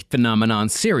kvakyeri phenomenon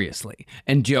seriously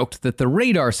and joked that the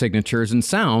radar signatures and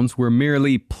sounds were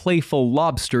merely playful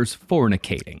lobsters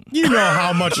fornicating. You know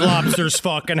how much lobsters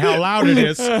fuck and how loud it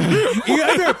is. You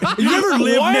ever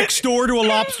live next door to a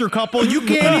lobster couple? You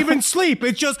can't even sleep.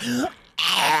 It's just...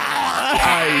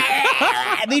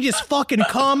 they just fucking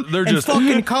come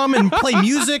come and play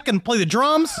music and play the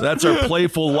drums. That's our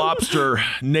playful lobster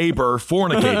neighbor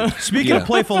fornicating. Speaking of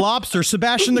playful lobster,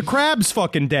 Sebastian the Crab's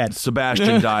fucking dead.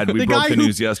 Sebastian died. We broke the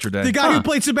news yesterday. The guy who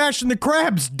played Sebastian the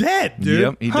Crab's dead, dude.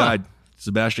 Yep, he died.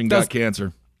 Sebastian got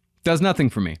cancer. Does nothing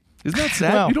for me. Isn't that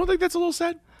sad? Well, you don't think that's a little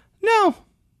sad? No.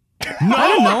 No, I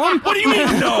didn't know him. What do you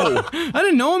mean, no? I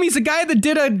didn't know him. He's a guy that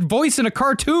did a voice in a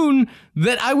cartoon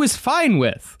that I was fine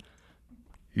with.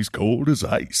 He's cold as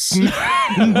ice.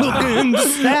 I'm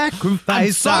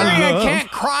Sorry, I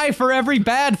can't cry for every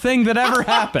bad thing that ever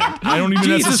happened. I don't even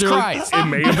Jesus necessarily. Christ. It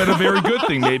may have been a very good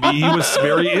thing. Maybe he was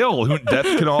very ill. Death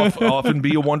can often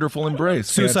be a wonderful embrace.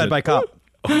 Suicide by cop.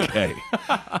 Okay.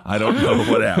 I don't know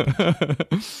what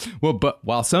happened. Well, but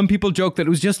while some people joke that it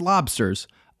was just lobsters,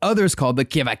 others called the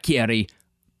kivakiri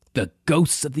the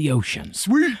ghosts of the ocean.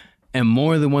 Sweet. And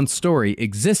more than one story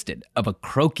existed of a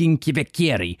croaking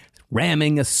kivakiri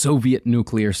ramming a Soviet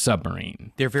nuclear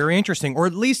submarine. They're very interesting, or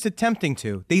at least attempting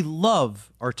to. They love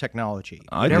our technology,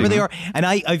 I whatever do. they are. And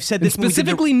I've said this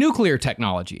Specifically nuclear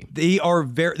technology.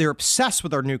 they're obsessed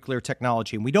with our nuclear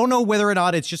technology, and we don't know whether or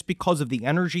not it's just because of the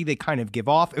energy they kind of give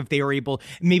off. If they are able,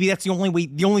 maybe that's the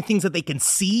only things that they can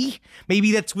see.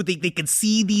 Maybe that's what they can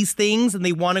see these things, and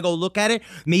they want to go look at it.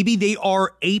 Maybe they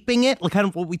are aping it, like kind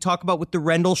of what we talk about with the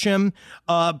Rendlesham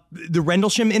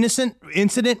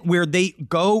incident, where they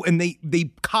go and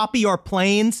they copy our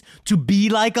planes to be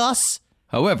like us.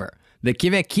 However, the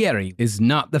kivakiri is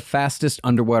not the fastest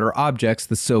underwater objects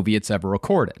the Soviets ever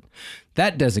recorded.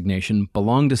 That designation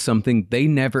belonged to something they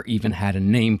never even had a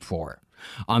name for.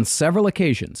 On several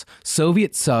occasions,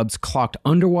 Soviet subs clocked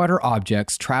underwater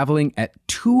objects traveling at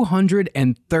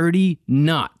 230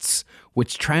 knots,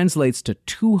 which translates to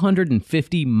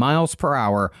 250 miles per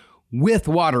hour with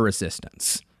water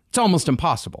resistance. It's almost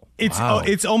impossible.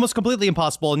 It's almost completely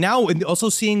impossible. Now, also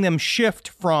seeing them shift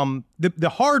from the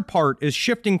hard part is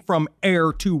shifting from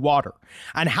air to water,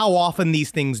 and how often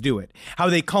these things do it. How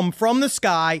they come from the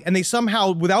sky and they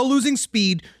somehow, without losing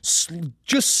speed,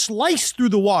 just slice through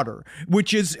the water,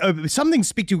 which is something to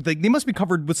speak to. Like, they must be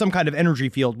covered with some kind of energy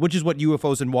field, which is what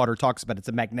UFOs in water talks about. It's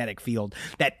a magnetic field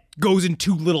that goes in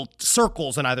two little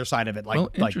circles on either side of it,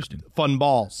 like fun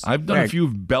balls. I've done a few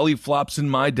belly flops in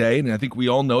my day, and I think we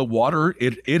all know water,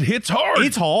 it hits hard.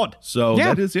 It's hard. So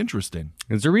that is interesting.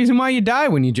 There's a reason why you die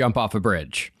when you jump off a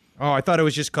bridge. Oh, I thought it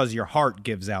was just because your heart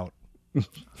gives out.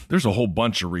 There's a whole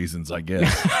bunch of reasons, I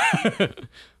guess.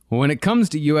 When it comes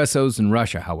to USOs in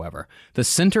Russia, however, the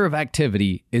center of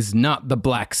activity is not the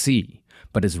Black Sea,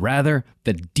 but is rather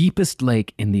the deepest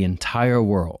lake in the entire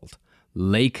world,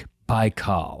 Lake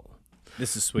Baikal.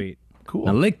 This is sweet. Cool.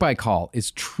 Now, Lake Baikal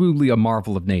is truly a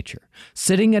marvel of nature.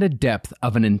 Sitting at a depth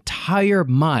of an entire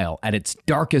mile at its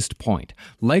darkest point,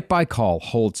 Lake Baikal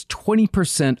holds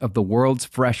 20% of the world's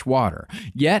fresh water,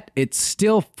 yet it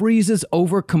still freezes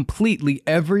over completely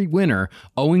every winter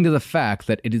owing to the fact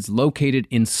that it is located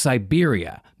in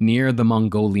Siberia, near the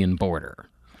Mongolian border.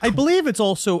 I believe it's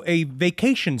also a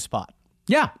vacation spot.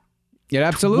 Yeah. It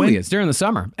absolutely is during the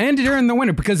summer and during the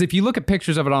winter, because if you look at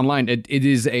pictures of it online, it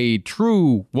is a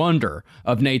true wonder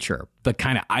of nature. The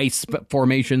kind of ice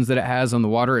formations that it has on the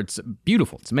water, it's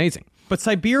beautiful. It's amazing. But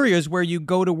Siberia is where you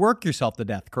go to work yourself to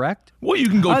death, correct? Well, you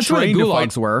can go That's where the train to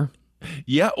gulags fight. were.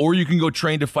 Yeah, or you can go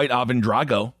train to fight Ivan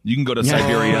Drago. You can go to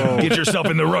Siberia, get yourself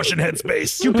in the Russian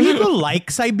headspace. Do people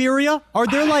like Siberia? Are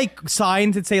there like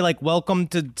signs that say like "Welcome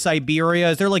to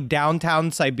Siberia"? Is there like downtown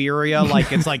Siberia?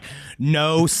 Like it's like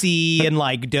no sea and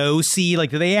like do sea? Like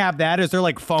do they have that? Is there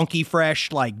like funky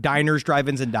fresh like diners,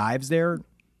 drive-ins, and dives there?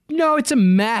 No, it's a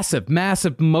massive,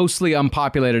 mostly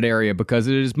unpopulated area because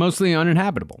it is mostly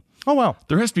uninhabitable. Oh wow,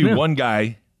 There has to be one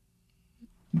guy.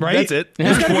 right? That's it.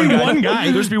 There's gotta be one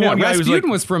guy. There's to be one guy who's like, Rasputin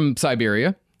was from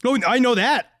Siberia. Oh, I know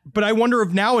that. But I wonder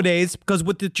if nowadays, because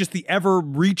with just the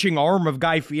ever-reaching arm of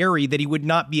Guy Fieri, that he would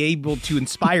not be able to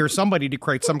inspire somebody to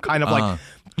create some kind of like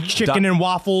chicken and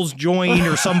waffles joint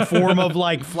or some form of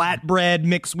like flatbread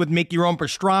mixed with make your own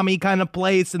pastrami kind of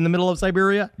place in the middle of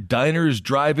Siberia. diners,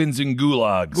 drive-ins, and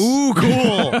gulags. Ooh,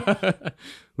 cool.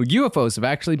 Well, UFOs have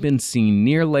actually been seen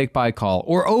near Lake Baikal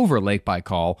or over Lake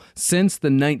Baikal since the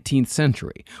 19th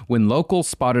century, when locals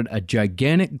spotted a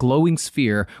gigantic glowing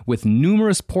sphere with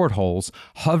numerous portholes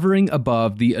hovering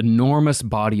above the enormous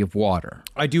body of water.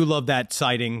 I do love that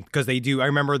sighting because they do. I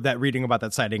remember that reading about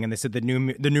that sighting, and they said the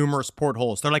numerous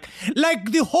portholes. They're like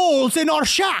the holes in our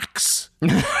shacks.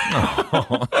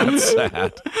 Oh, that's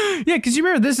sad. Yeah, because you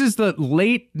remember, this is the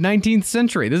late 19th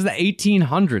century. This is the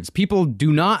 1800s. People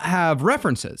do not have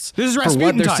references This is for what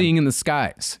Rasputin they're time. seeing in the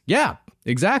skies. Yeah,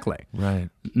 exactly. Right.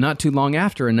 Not too long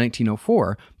after, in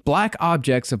 1904, black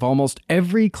objects of almost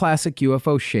every classic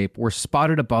UFO shape were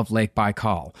spotted above Lake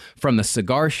Baikal, from the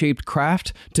cigar-shaped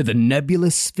craft to the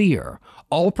nebulous sphere,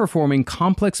 all performing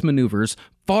complex maneuvers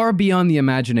far beyond the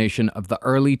imagination of the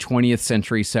early 20th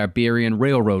century Siberian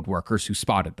railroad workers who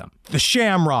spotted them. The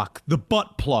shamrock, the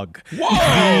butt plug,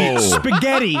 Whoa! the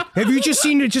spaghetti. Have you just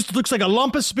seen it? Just looks like a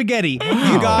lump of spaghetti.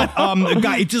 You got a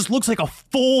guy. It just looks like a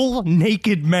full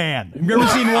naked man. Have you ever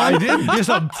seen one? I didn't. Just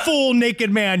a full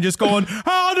naked man just going,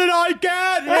 "How did I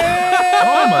get here?"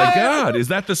 Oh my God! Is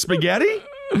that the spaghetti?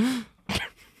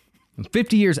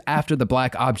 50 years after the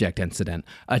black object incident,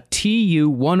 a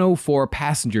Tu-104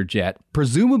 passenger jet,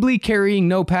 presumably carrying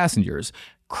no passengers,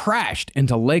 crashed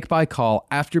into Lake Baikal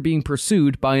after being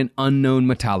pursued by an unknown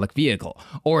metallic vehicle,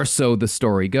 or so the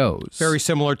story goes. Very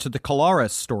similar to the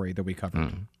Colaris story that we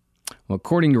covered. Well,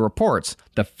 according to reports,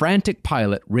 the frantic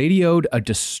pilot radioed a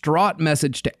distraught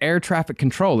message to air traffic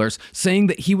controllers saying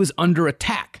that he was under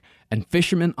attack, and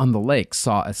fishermen on the lake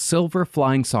saw a silver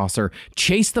flying saucer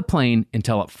chase the plane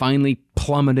until it finally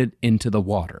plummeted into the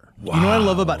water. Wow. You know what I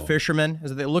love about fishermen is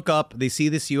that they look up, they see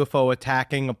this UFO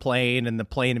attacking a plane, and the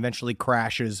plane eventually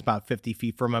crashes about 50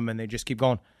 feet from them, and they just keep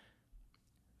going,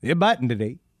 "You're biting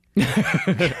today."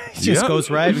 It just goes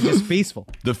right. It's just peaceful.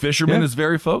 The fisherman is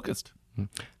very focused.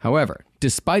 However,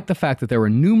 despite the fact that there were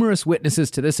numerous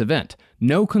witnesses to this event,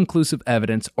 no conclusive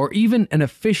evidence or even an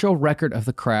official record of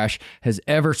the crash has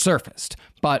ever surfaced.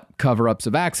 But cover-ups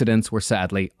of accidents were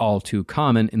sadly all too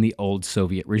common in the old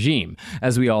Soviet regime,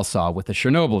 as we all saw with the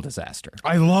Chernobyl disaster.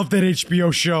 I love that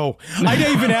HBO show. I'd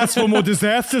even ask for more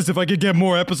disasters if I could get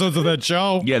more episodes of that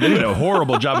show. Yeah, they did a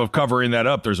horrible job of covering that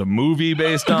up. There's a movie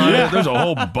based on it. There's a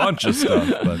whole bunch of stuff.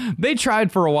 But they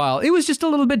tried for a while. It was just a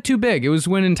little bit too big. It was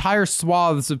when entire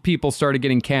swaths of people started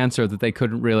getting cancer that they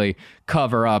couldn't really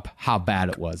cover up how bad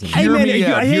it was. Hey, man,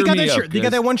 you got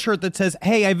that one shirt that says,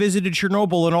 "Hey, I visited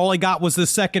Chernobyl and all I got was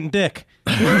this second dick."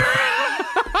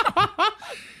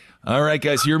 all right,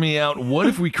 guys, hear me out. What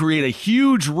if we create a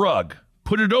huge rug,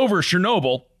 put it over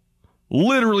Chernobyl,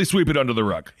 literally sweep it under the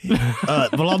rug?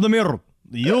 Vladimir,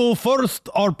 you first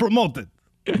are promoted,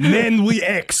 then we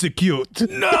execute.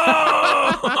 No!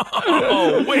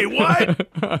 Oh, wait,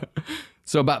 what?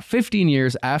 So about 15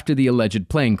 years after the alleged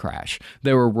plane crash,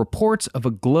 there were reports of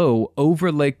a glow over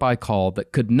Lake Baikal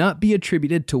that could not be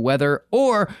attributed to weather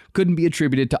or couldn't be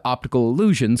attributed to optical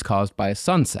illusions caused by a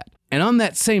sunset. And on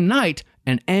that same night,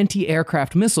 an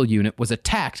anti-aircraft missile unit was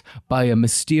attacked by a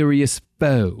mysterious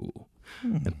foe.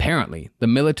 Apparently, the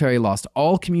military lost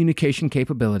all communication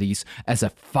capabilities as a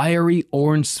fiery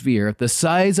orange sphere the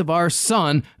size of our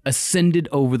sun ascended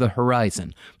over the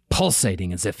horizon,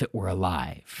 pulsating as if it were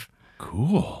alive.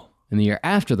 Cool. In the year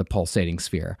after the pulsating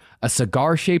sphere, a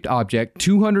cigar-shaped object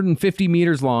 250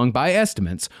 meters long by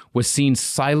estimates was seen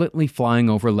silently flying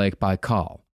over Lake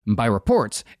Baikal. By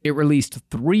reports, it released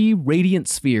 3 radiant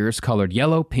spheres colored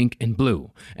yellow, pink, and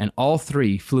blue, and all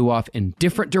 3 flew off in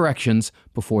different directions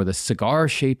before the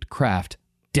cigar-shaped craft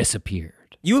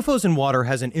disappeared. UFOs in Water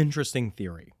has an interesting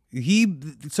theory.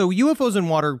 UFOs in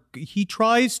Water, he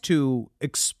tries to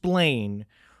explain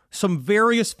some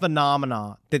various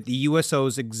phenomena that the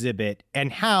USOs exhibit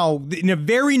and how, in a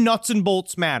very nuts and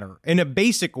bolts manner, in a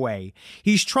basic way,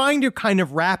 he's trying to kind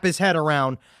of wrap his head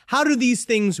around how do these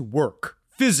things work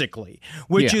physically,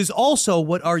 which is also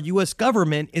what our U.S.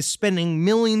 government is spending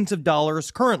millions of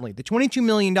dollars currently. The $22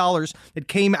 million that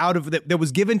came out of that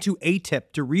was given to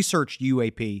ATIP to research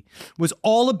UAP was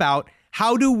all about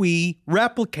how do we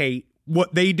replicate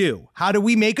what they do? How do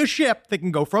we make a ship that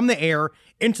can go from the air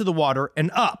into the water and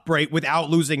up, right, without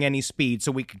losing any speed,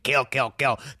 so we could kill.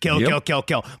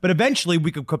 But eventually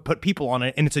we could put people on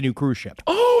it and it's a new cruise ship.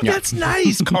 Oh, that's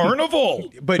nice.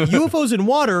 Carnival. But UFOs in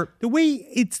Water, the way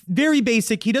it's very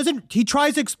basic, he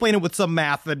tries to explain it with some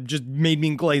math that just made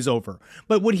me glaze over.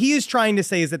 But what he is trying to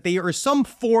say is that they are some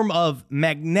form of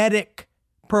magnetic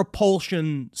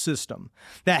propulsion system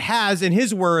that has, in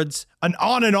his words, an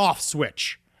on and off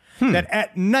switch. That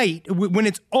at night, when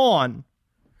it's on,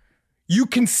 you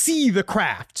can see the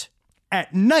craft.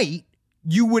 At night,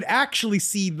 you would actually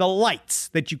see the lights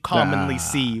that you commonly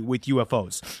see with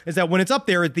UFOs. Is that when it's up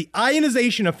there, the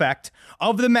ionization effect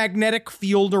of the magnetic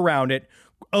field around it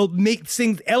makes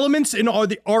things, elements in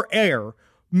our air,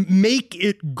 make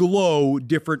it glow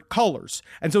different colors.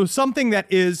 And so something that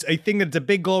is a thing that's a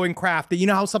big glowing craft, that you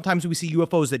know how sometimes we see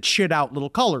UFOs that shit out little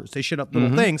colors, they shit out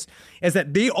little things, is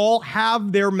that they all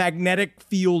have their magnetic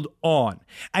field on.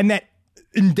 And that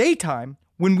in daytime,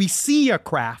 when we see a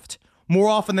craft, more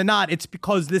often than not, it's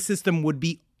because this system would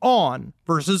be on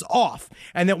versus off.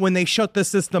 And that when they shut the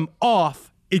system off,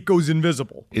 it goes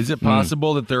invisible. Is it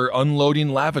possible that they're unloading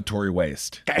lavatory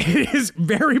waste? It is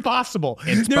very possible.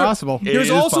 It's possible. There's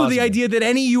also the idea that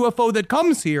any UFO that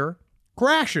comes here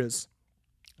crashes.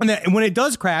 And that when it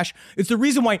does crash, it's the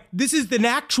reason why this is an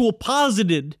actual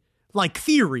posited like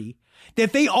theory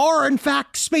that they are in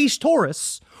fact space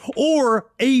tourists,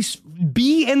 or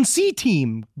B and C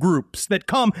team groups that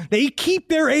come. They keep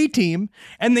their A team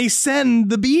and they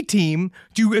send the B team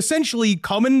to essentially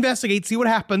come investigate, see what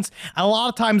happens. And a lot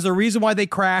of times the reason why they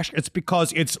crash, it's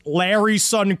because it's Larry's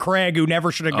son Craig who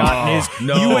never should have gotten his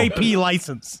UAP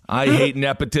license. I hate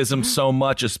nepotism so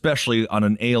much, especially on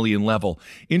an alien level.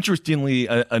 Interestingly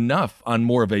enough, on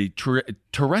more of a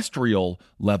terrestrial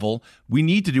level, we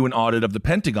need to do an audit of the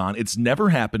Pentagon. It's never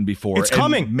happened before. It's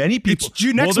coming. Many people. It's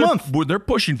due next month. They're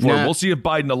pushing for it. We'll see if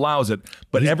Biden allows it.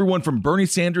 But everyone from Bernie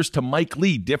Sanders to Mike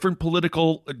Lee, different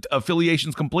political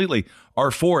affiliations completely,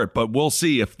 are for it. But we'll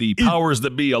see if the powers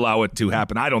that be allow it to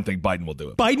happen. I don't think Biden will do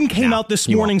it. Biden came out this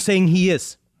morning saying he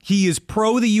is. He is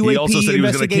pro the UAP investigation. He also said he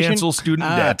was going to cancel student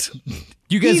debt.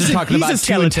 You guys are talking about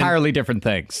two entirely different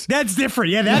things. That's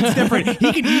different. Yeah, that's different.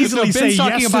 He can easily say yes to the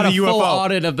UFO. Ben's talking about a full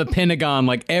audit of the Pentagon,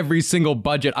 like every single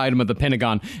budget item of the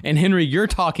Pentagon. And Henry, you're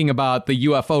talking about the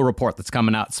UFO report that's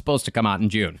coming out. It's supposed to come out in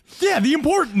June. Yeah, the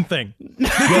important thing.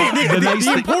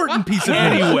 The important piece of it.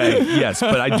 Anyway, yes,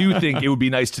 but I do think it would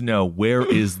be nice to know, where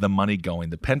is the money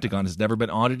going? The Pentagon has never been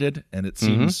audited, and it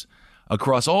seems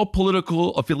across all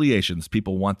political affiliations,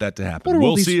 people want that to happen.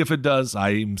 We'll see if it does.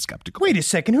 I'm skeptical. Wait a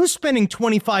second. Who's spending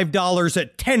 $25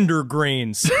 at Tender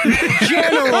Greens?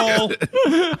 General.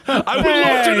 I would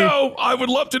love to know. I would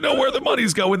love to know where the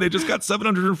money's going. They just got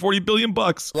 $740 billion.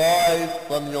 Live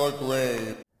from your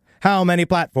grave. How many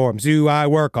platforms do I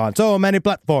work on? So many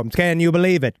platforms. Can you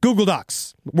believe it? Google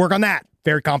Docs. Work on that.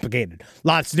 Very complicated.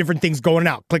 Lots of different things going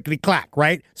out. Clickety-clack,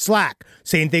 right? Slack.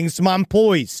 Saying things to my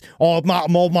employees. All my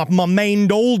main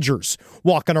dolgers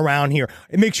walking around here.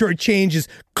 And make sure it changes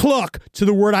cluck to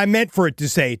the word I meant for it to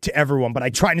say to everyone. But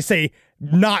I try to say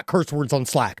not curse words on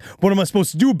Slack. What am I supposed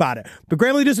to do about it? But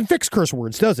Grammarly doesn't fix curse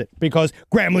words, does it? Because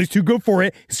Grammarly's too good for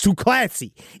it. It's too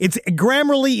classy.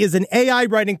 Grammarly is an AI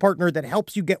writing partner that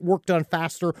helps you get work done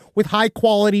faster with high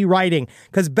quality writing.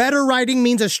 Because better writing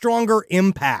means a stronger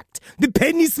impact. The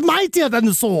pen is mightier than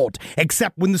the sword,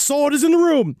 except when the sword is in the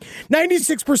room.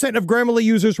 96% of Grammarly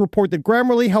users report that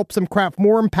Grammarly helps them craft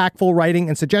more impactful writing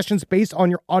and suggestions based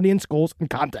on your audience goals and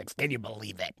context. Can you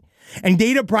believe it? And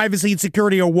data privacy and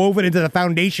security are woven into the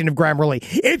foundation of Grammarly.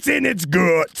 It's in its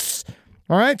guts.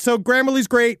 All right, so Grammarly's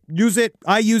great. Use it.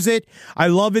 I use it. I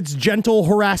love its gentle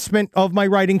harassment of my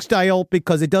writing style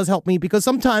because it does help me, because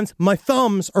sometimes my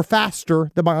thumbs are faster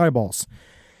than my eyeballs.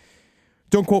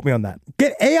 Don't quote me on that.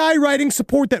 Get AI writing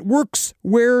support that works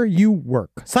where you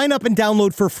work. Sign up and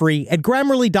download for free at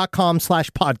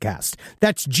Grammarly.com/podcast.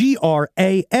 That's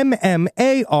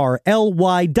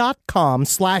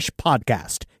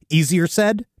GRAMMARLY.com/podcast. Easier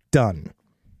said, done.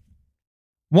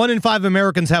 1 in 5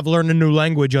 Americans have learned a new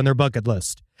language on their bucket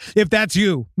list. If that's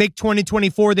you, make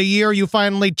 2024 the year you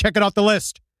finally check it off the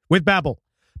list with Babbel.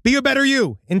 Be a better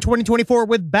you in 2024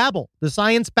 with Babbel, the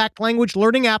science-backed language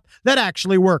learning app that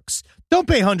actually works. Don't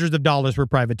pay hundreds of dollars for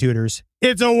private tutors.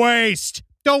 It's a waste.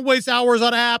 Don't waste hours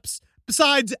on apps.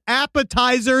 Besides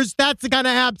appetizers, that's the kind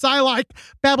of apps I like.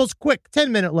 Babbel's quick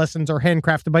 10-minute lessons are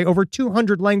handcrafted by over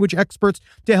 200 language experts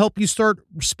to help you start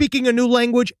speaking a new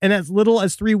language in as little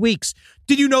as 3 weeks.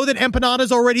 Did you know that empanada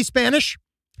is already Spanish?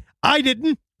 I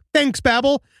didn't. Thanks,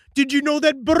 Babbel. Did you know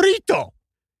that burrito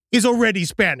is already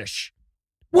Spanish?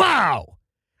 Wow.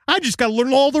 I just got to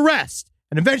learn all the rest.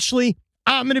 And eventually,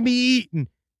 I'm going to be eating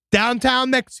downtown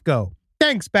Mexico.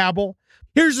 Thanks, Babbel.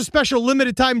 Here's a special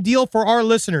limited time deal for our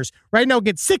listeners. Right now,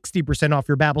 get 60% off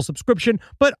your Babbel subscription,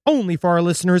 but only for our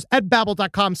listeners at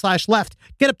Babbel.com/left.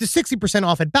 Get up to 60%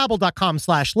 off at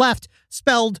Babbel.com/left,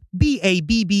 spelled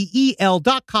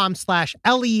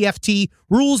BABBEL.com/LEFT.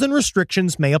 Rules and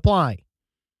restrictions may apply.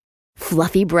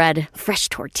 Fluffy bread, fresh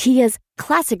tortillas,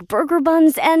 classic burger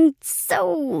buns, and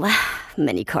so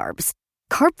many carbs.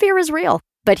 Carb fear is real.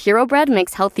 But Hero Bread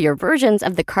makes healthier versions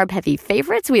of the carb-heavy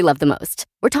favorites we love the most.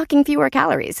 We're talking fewer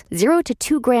calories, 0 to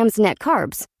 2 grams net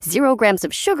carbs, 0 grams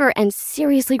of sugar, and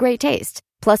seriously great taste.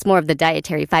 Plus more of the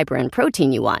dietary fiber and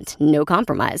protein you want, no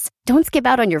compromise. Don't skip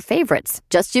out on your favorites.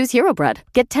 Just use Hero Bread.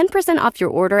 Get 10% off your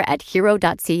order at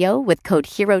hero.co with code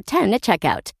HERO10 at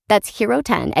checkout. That's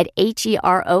HERO10 at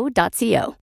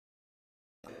HERO.co.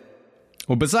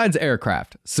 Well, besides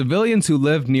aircraft, civilians who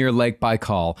live near Lake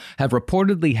Baikal have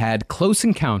reportedly had close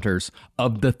encounters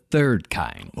of the third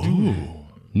kind. Ooh.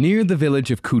 Near the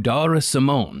village of Kudara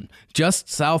Simon, just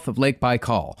south of Lake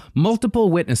Baikal, multiple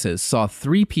witnesses saw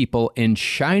 3 people in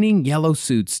shining yellow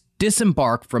suits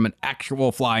disembark from an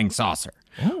actual flying saucer.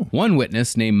 Oh. One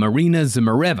witness, named Marina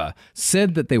Zimareva,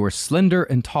 said that they were slender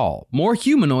and tall, more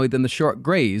humanoid than the short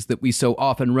grays that we so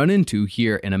often run into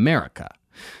here in America.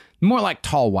 More like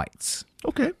tall whites.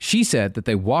 Okay. She said that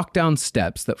they walked down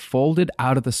steps that folded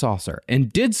out of the saucer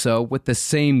and did so with the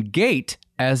same gait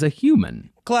as a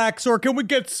human. Claxor, can we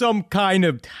get some kind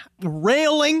of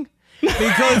railing?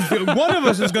 Because one of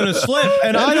us is going to slip,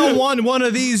 and I don't want one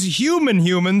of these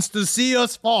humans to see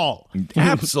us fall.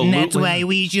 Absolutely. That's why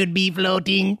we should be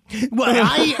floating. Well,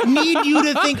 I need you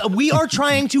to think, we are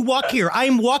trying to walk here.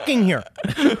 I'm walking here.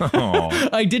 Oh.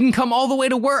 I didn't come all the way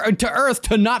to Earth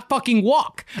to not fucking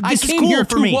walk. I came cool here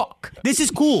for to me. walk. This is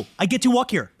cool. I get to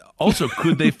walk here. Also,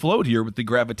 could they float here with the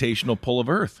gravitational pull of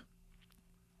Earth?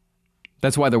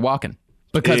 That's why they're walking.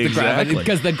 Because Exactly.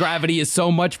 the gravity is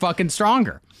so much fucking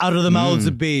stronger. Out of the mouths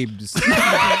of babes. All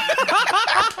right.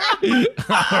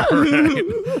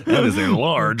 That is a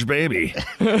large baby.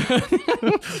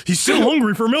 He's still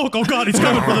hungry for milk. Oh, God, he's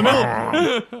coming for the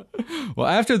milk. Well,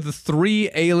 after the 3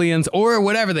 aliens, or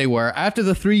whatever they were, after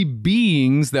the 3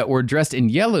 beings that were dressed in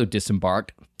yellow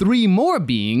disembarked, 3 more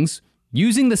beings,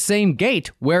 using the same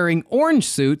gait, wearing orange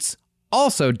suits,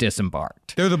 also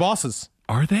disembarked. They're the bosses.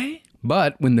 Are they?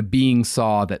 But when the beings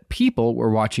saw that people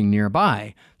were watching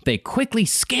nearby, they quickly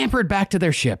scampered back to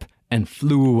their ship and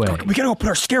flew away. We gotta go put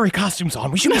our scary costumes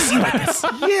on. We shouldn't be seen like this.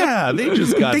 Yeah, they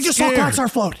just got They just saw scared. Claxar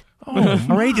float. Oh,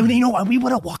 all right? And you know what? We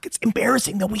want to walk. It's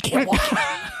embarrassing that we can't walk.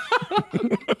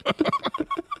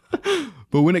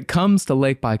 But when it comes to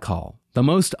Lake Baikal, the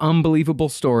most unbelievable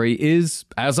story is,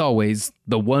 as always,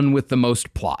 the one with the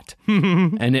most plot.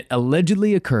 And it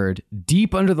allegedly occurred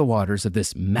deep under the waters of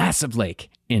this massive lake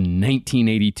in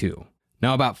 1982.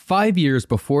 Now, about 5 years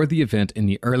before the event in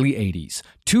the early 80s,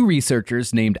 2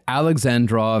 researchers named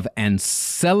Alexandrov and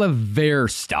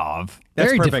Seliverstov,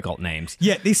 very perfect. difficult names.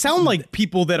 Yeah, they sound like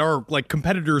people that are like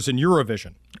competitors in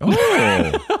Eurovision.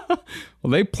 Oh. Well,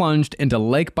 they plunged into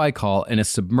Lake Baikal in a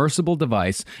submersible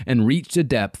device and reached a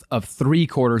depth of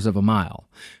 3/4 of a mile.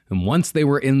 And once they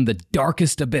were in the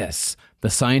darkest abyss,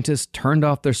 the scientists turned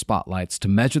off their spotlights to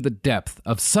measure the depth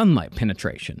of sunlight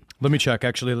penetration. Let me check.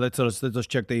 Actually, let's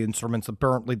check the instruments.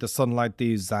 Apparently, the sunlight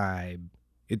is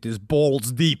it is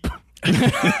balls deep.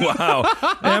 Wow.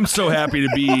 I am so happy to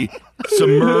be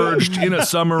submerged in a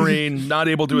submarine, not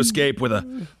able to escape with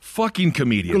a fucking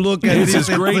comedian. Look at this is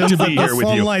great to be here with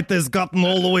you. The sunlight has gotten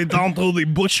all the way down to the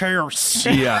bush hairs.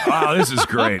 Yeah. Wow, this is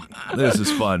great. This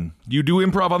is fun. You do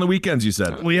improv on the weekends, you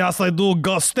said. Yes, I do.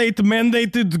 State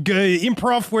mandated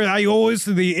improv where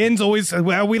the ends always,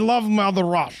 where we love Mother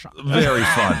Russia. Very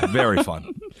fun. Very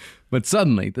fun. But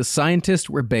suddenly, the scientists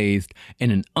were bathed in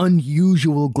an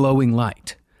unusual glowing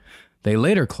light. They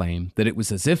later claimed that it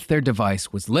was as if their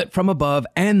device was lit from above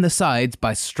and the sides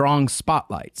by strong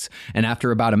spotlights. And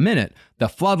after about a minute, the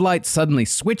floodlights suddenly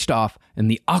switched off and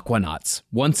the aquanauts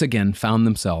once again found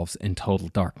themselves in total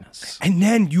darkness. And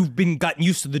then you've gotten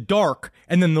used to the dark,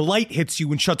 and then the light hits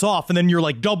you and shuts off, and then you're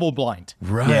like double blind.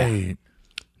 Right. Yeah.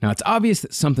 Now, it's obvious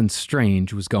that something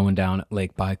strange was going down at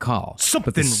Lake Baikal.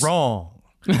 Something wrong.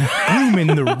 Gloom in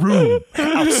the room.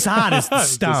 Outside is the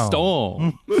storm.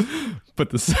 The storm. But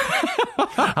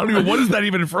I don't even, what is that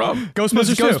even from?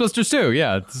 Ghostbusters 2,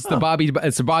 yeah.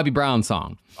 It's a Bobby Brown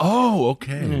song. Oh,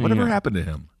 okay. Whatever happened to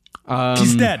him?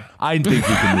 He's dead. I think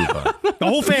we can move on. The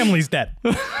whole family's dead.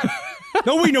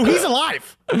 No, wait, no, he's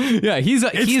alive. Yeah, he's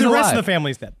the alive. rest of the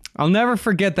family's dead. I'll never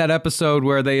forget that episode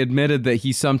where they admitted that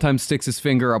he sometimes sticks his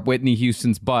finger up Whitney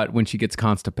Houston's butt when she gets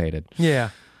constipated.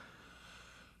 Yeah.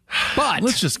 But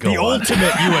let's just go the on.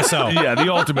 ultimate USO. Yeah, the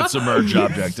ultimate submerged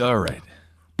object. All right.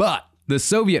 But the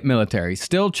Soviet military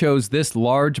still chose this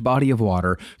large body of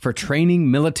water for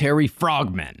training military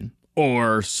frogmen,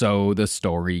 or so the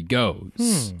story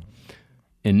goes.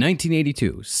 In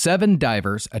 1982, 7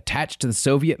 divers attached to the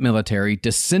Soviet military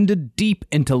descended deep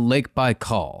into Lake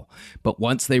Baikal. But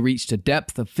once they reached a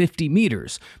depth of 50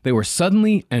 meters, they were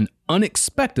suddenly and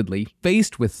unexpectedly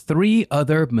faced with 3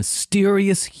 other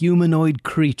mysterious humanoid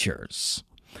creatures.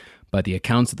 By the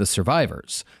accounts of the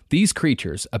survivors, these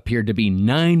creatures appeared to be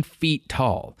 9 feet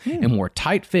tall and wore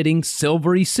tight-fitting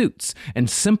silvery suits and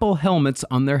simple helmets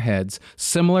on their heads,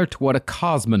 similar to what a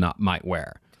cosmonaut might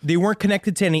wear. They weren't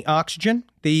connected to any oxygen.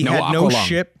 They had no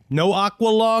ship, no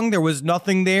aqualung. There was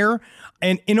nothing there.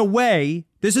 And in a way,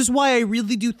 this is why I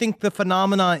really do think the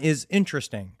phenomena is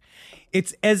interesting.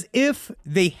 It's as if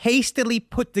they hastily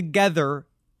put together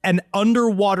an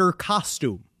underwater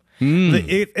costume.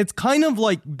 It's kind of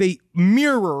like they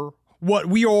mirror what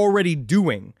we are already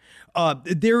doing.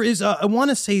 There is I want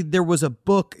to say there was a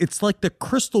book, it's like The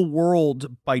Crystal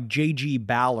World by J.G.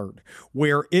 Ballard,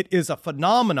 where it is a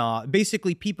phenomena.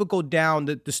 Basically, people go down,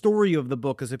 the story of the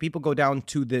book is that people go down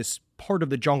to this part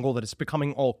of the jungle that is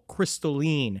becoming all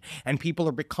crystalline, and people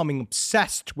are becoming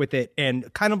obsessed with it,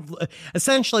 and kind of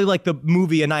essentially like the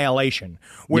movie Annihilation,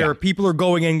 where people are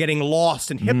going and getting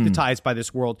lost and hypnotized by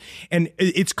this world, and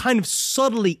it's kind of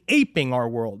subtly aping our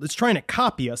world. It's trying to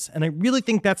copy us, and I really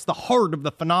think that's the heart of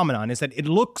the phenomenon, is that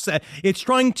it's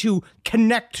trying to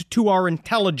connect to our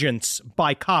intelligence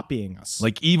by copying us.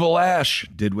 Like Evil Ash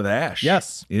did with Ash.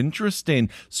 Yes. Interesting.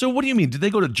 So what do you mean? Did they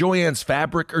go to Joann's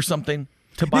Fabric or something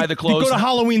to buy the clothes? They go to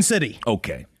Halloween City.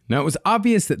 Okay. Now, it was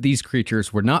obvious that these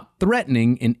creatures were not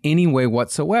threatening in any way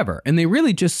whatsoever, and they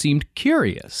really just seemed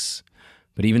curious.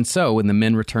 But even so, when the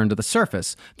men returned to the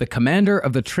surface, the commander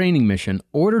of the training mission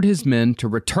ordered his men to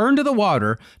return to the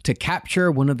water to capture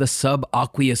one of the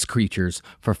subaqueous creatures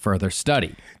for further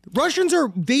study. Russians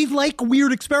they like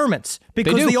weird experiments,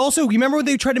 because they also, you remember when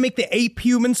they tried to make the ape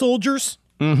human soldiers?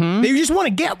 Mm-hmm. They just want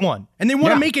to get one, and they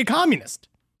want to make it communist.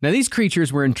 Now, these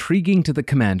creatures were intriguing to the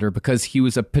commander because he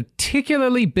was a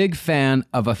particularly big fan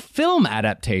of a film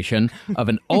adaptation of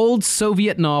an old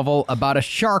Soviet novel about a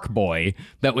shark boy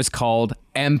that was called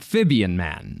Amphibian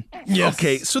Man. Yes.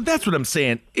 Okay, so that's what I'm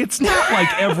saying. It's not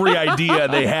like every idea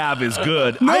they have is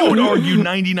good. I would argue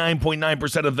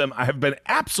 99.9% of them have been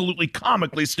absolutely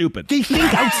comically stupid. They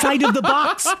think outside of the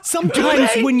box.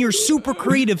 Sometimes when you're super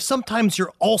creative, sometimes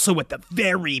you're also at the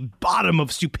very bottom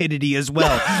of stupidity as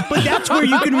well. But that's where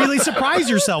you can really surprise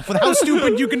yourself with how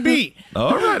stupid you can be.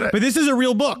 All right. But this is a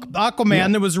real book.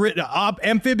 Aquaman, that was written,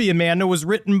 Amphibian Man, that was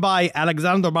written by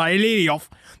Alexander Baileyov.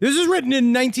 This is written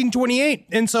in 1928,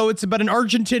 and so it's about an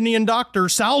Argentinian doctor,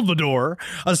 Salvador,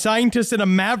 a scientist and a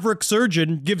maverick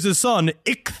surgeon, gives his son,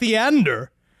 Ichthyandr,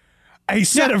 a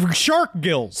set of shark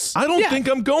gills. I don't think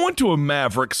I'm going to a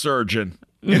maverick surgeon.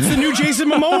 It's the new Jason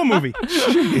Momoa movie.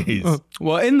 Jeez.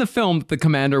 Well, in the film that the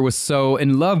commander was so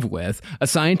in love with, a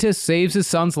scientist saves his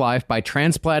son's life by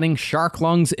transplanting shark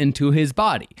lungs into his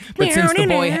body. But since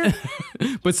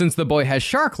the boy has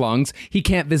shark lungs, he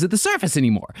can't visit the surface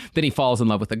anymore. Then he falls in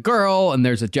love with a girl, and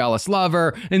there's a jealous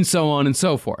lover, and so on and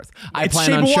so forth. I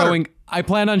plan on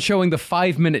showing the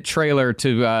 5-minute trailer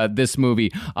to this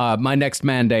movie, my next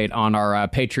mandate, on our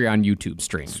Patreon YouTube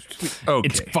stream. Okay.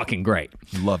 It's fucking great.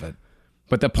 Love it.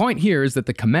 But the point here is that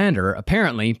the commander,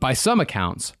 apparently, by some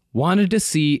accounts, wanted to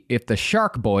see if the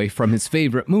shark boy from his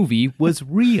favorite movie was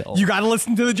real. You got to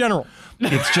listen to the general.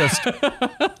 It's just...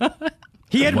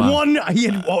 He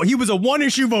was a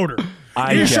one-issue voter.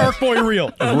 Is Shark Boy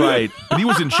real? Right. But he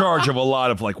was in charge of a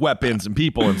lot of like weapons and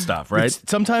people and stuff, right?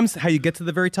 Sometimes how you get to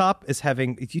the very top is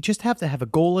you just have to have a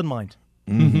goal in mind.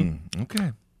 Mm-hmm.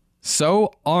 Okay.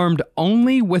 So, armed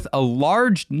only with a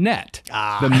large net,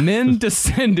 the men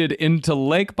descended into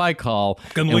Lake Baikal.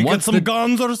 Can we get some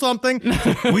guns or something?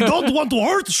 We don't want to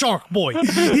hurt Shark Boy.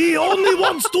 He only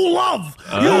wants to love.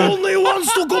 He only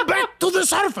wants to go back to the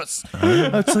surface.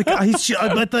 It's like,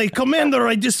 but Commander,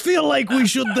 I just feel like we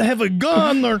should have a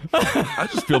gun. Or I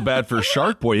just feel bad for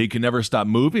Shark Boy. He can never stop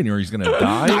moving or he's going to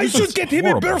die. I should get him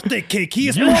a birthday cake. He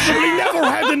has probably never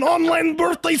had an online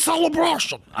birthday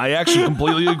celebration. I actually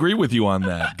completely agree with you on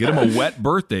that. Get him a wet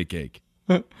birthday cake.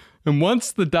 And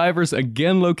once the divers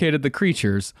again located the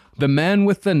creatures, the man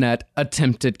with the net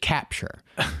attempted capture.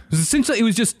 Essentially, it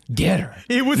was just get her.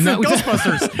 It was the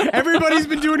Ghostbusters. Everybody's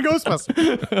been doing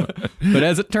Ghostbusters. But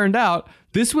as it turned out,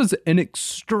 this was an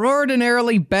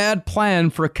extraordinarily bad plan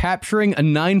for capturing a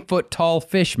 9-foot-tall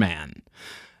fish man.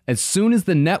 As soon as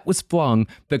the net was flung,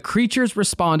 the creatures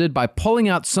responded by pulling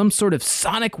out some sort of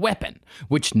sonic weapon,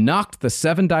 which knocked the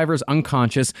 7 divers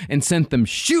unconscious and sent them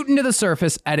shooting to the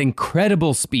surface at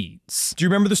incredible speeds. Do you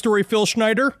remember the story of Phil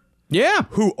Schneider? Yeah.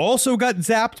 Who also got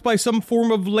zapped by some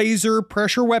form of laser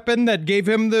pressure weapon that gave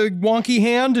him the wonky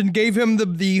hand and gave him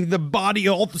the body,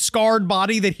 all the scarred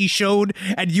body that he showed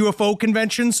at UFO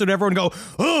conventions, so that everyone go,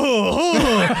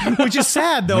 oh, which is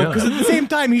sad, though, because at the same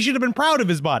time, he should have been proud of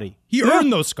his body. He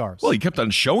earned those scars. Well, he kept on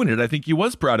showing it. I think he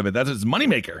was proud of it. That's his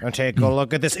moneymaker. I'll take a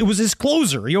look at this. It was his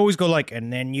closer. He always go like,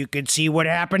 and then you could see what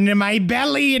happened to my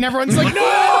belly, and everyone's like,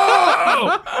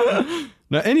 no!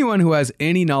 Now, anyone who has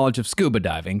any knowledge of scuba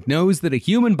diving knows that a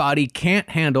human body can't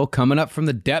handle coming up from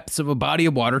the depths of a body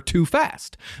of water too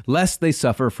fast, lest they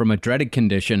suffer from a dreaded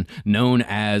condition known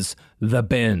as the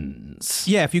bends.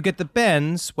 Yeah, if you get the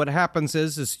bends, what happens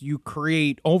is you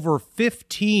create over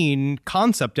 15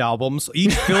 concept albums,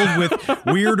 each filled with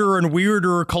weirder and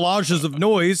weirder collages of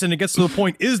noise, and it gets to the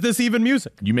point, is this even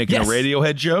music? You making a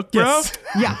Radiohead joke, bro? Yes.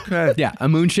 Yeah. Yeah, A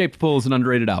Moon-Shaped Pool is an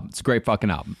underrated album. It's a great fucking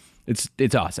album.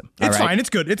 It's awesome. It's fine. It's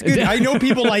good. It's good. I know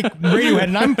people like Radiohead,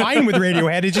 and I'm fine with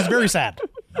Radiohead. It's just very sad.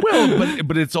 Well,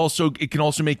 but it can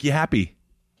also make you happy.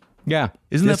 Yeah.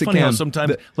 Isn't Yes, that it funny how can.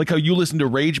 sometimes, like how you listen to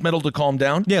rage metal to calm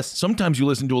down? Yes. Sometimes you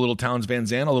listen to a little Townes Van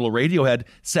Zandt, a little Radiohead,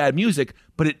 sad music,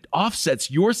 but it offsets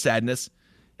your sadness,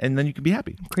 and then you can be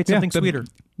happy. Create something sweeter.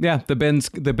 Yeah, the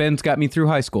Bends got me through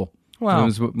high school. Wow. It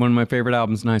was one of my favorite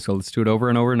albums in high school. Let's do it over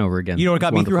and over and over again. You know what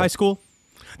got me through high school?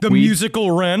 The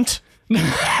musical Rent.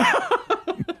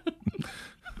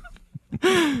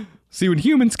 See, when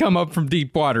humans come up from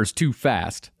deep waters too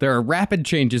fast, there are rapid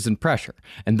changes in pressure,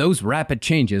 and those rapid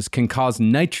changes can cause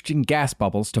nitrogen gas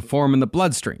bubbles to form in the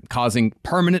bloodstream, causing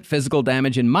permanent physical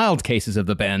damage in mild cases of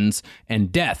the bends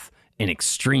and death in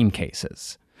extreme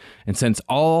cases. And since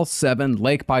all 7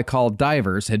 Lake Baikal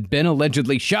divers had been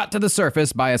allegedly shot to the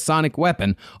surface by a sonic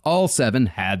weapon, all 7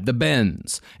 had the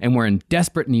bends and were in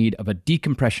desperate need of a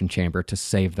decompression chamber to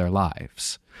save their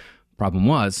lives. Problem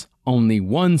was, only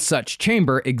one such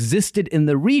chamber existed in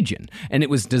the region, and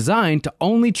it was designed to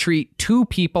only treat 2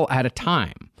 people at a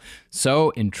time.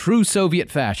 So, in true Soviet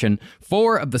fashion,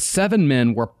 4 of the 7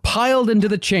 men were piled into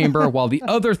the chamber while the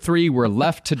other 3 were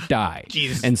left to die.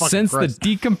 And since the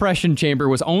decompression chamber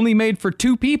was only made for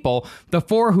 2 people, the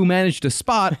 4 who managed to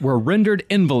spot were rendered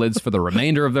invalids for the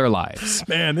remainder of their lives.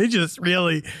 Man,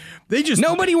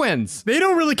 Nobody wins. They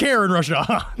don't really care in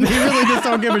Russia. They really just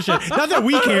don't give a shit. Not that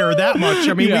we care that much.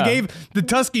 I mean, we gave the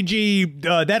Tuskegee,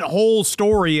 that whole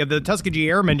story of the Tuskegee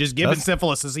Airmen just giving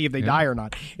syphilis to see if they die or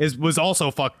not was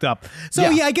also fucked up. So,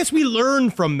 yeah, I guess we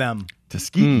learn from them.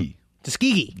 Tuskegee.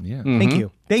 Tuskegee. Yeah.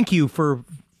 Thank you for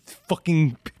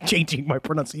fucking changing my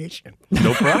pronunciation.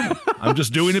 No problem. I'm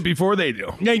just doing it before they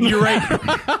do. Yeah, you're right.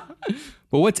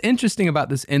 But what's interesting about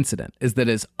this incident is that,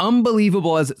 as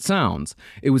unbelievable as it sounds,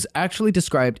 it was actually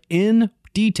described in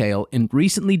detail in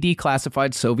recently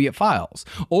declassified Soviet files,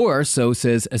 or so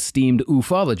says esteemed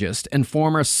ufologist and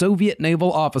former Soviet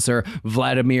naval officer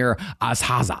Vladimir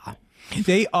Azhaza.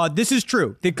 This is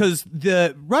true because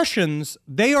the Russians,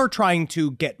 they are trying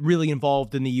to get really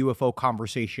involved in the UFO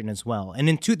conversation as well.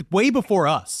 And way before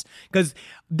us, because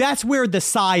that's where the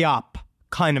PSYOP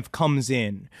kind of comes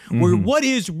in. Where what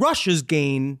is Russia's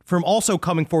gain from also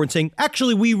coming forward and saying,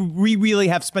 actually, we really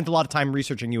have spent a lot of time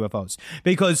researching UFOs?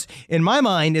 Because in my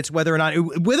mind, it's whether or not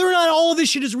all of this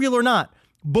shit is real or not.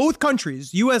 Both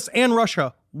countries, US and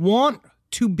Russia, want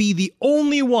to be the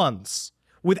only ones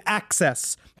with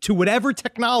access to whatever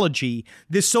technology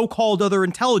this so-called other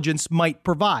intelligence might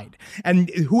provide. And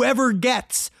whoever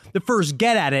gets the first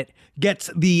get at it gets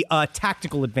the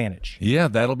tactical advantage. Yeah,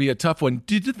 that'll be a tough one.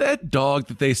 Did that dog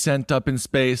that they sent up in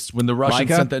space when the Russians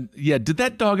sent that? Yeah, did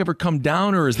that dog ever come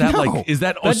down, or is that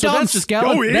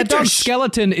that dog's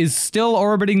skeleton is still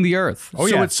orbiting the Earth?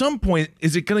 So at some point,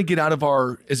 is it going to get out of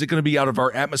our? Is it going to be out of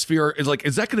our atmosphere?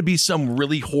 Is that going to be some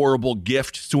really horrible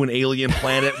gift to an alien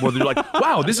planet where they're like,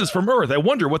 "Wow, this is from Earth. I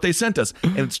wonder what they sent us,"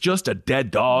 and it's just a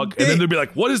dead dog, and then they'll be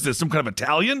like, "What is this? Some kind of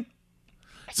Italian?"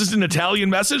 Is this an Italian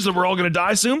message that we're all going to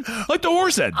die soon? Like the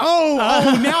horse head.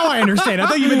 Oh, now I understand. I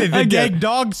thought you meant the dead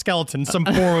dog skeleton, some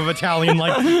form of Italian.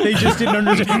 Like, they just didn't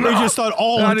understand. They just thought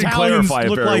all Italians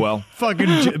looked like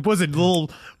fucking, was it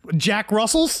little Jack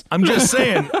Russells? I'm just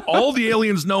saying, all the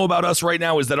aliens know about us right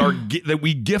now is that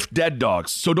we gift dead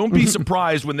dogs. So don't be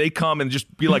surprised when they come and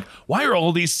just be like, why are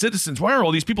all these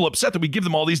people upset that we give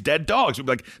them all these dead dogs? We'll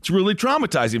be like, it's really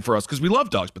traumatizing for us because we love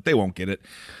dogs, but they won't get it.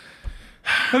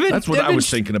 That's what I was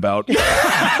thinking about. No,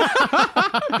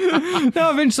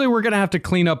 eventually we're going to have to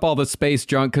clean up all the space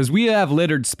junk because we have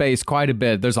littered space quite a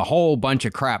bit. There's a whole bunch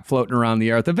of crap floating around the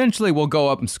Earth. Eventually we'll go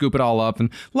up and scoop it all up. And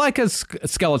like a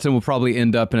skeleton will probably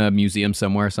end up in a museum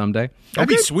somewhere someday. That'd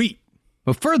be sweet.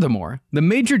 But furthermore, the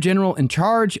major general in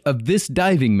charge of this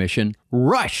diving mission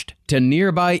rushed to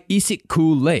nearby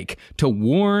Issyk-Kul Lake to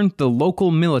warn the local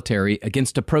military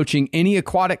against approaching any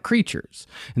aquatic creatures.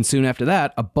 And soon after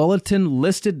that, a bulletin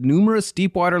listed numerous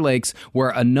deepwater lakes where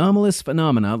anomalous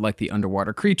phenomena like the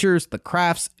underwater creatures, the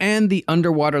crafts, and the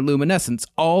underwater luminescence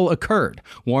all occurred,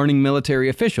 warning military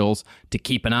officials to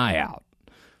keep an eye out.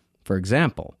 For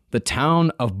example, the town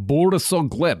of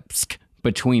Borisoglepsk,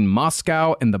 between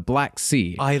Moscow and the Black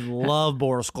Sea. I love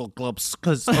Borisoglepsk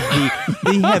because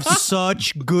they have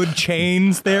such good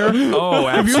chains there. Oh, absolutely.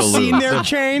 Have you seen their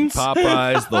chains?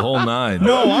 Popeyes, the whole nine.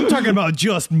 No, I'm talking about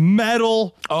just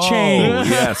metal chains.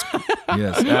 Yes,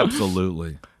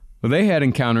 absolutely. Well, they had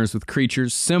encounters with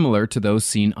creatures similar to those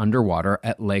seen underwater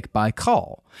at Lake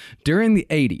Baikal. During the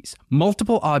 80s,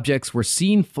 multiple objects were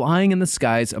seen flying in the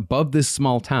skies above this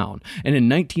small town. And in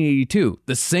 1982,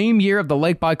 the same year of the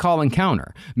Lake Baikal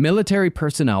encounter, military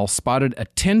personnel spotted a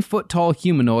 10-foot-tall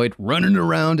humanoid running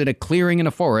around in a clearing in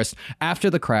a forest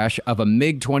after the crash of a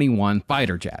MiG-21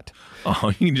 fighter jet.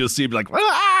 Oh, you can just see it like,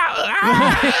 ah!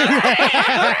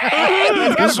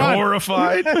 He's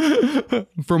horrified.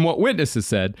 From what witnesses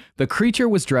said, the creature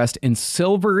was dressed in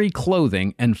silvery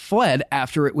clothing and fled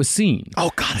after it was seen.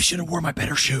 Oh, God, I should have worn my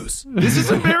better shoes. This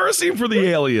is embarrassing for the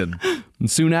alien. And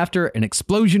soon after, an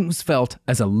explosion was felt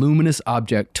as a luminous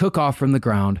object took off from the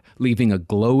ground, leaving a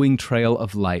glowing trail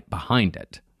of light behind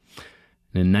it.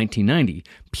 And in 1990,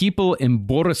 people in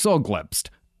Borisoglepsk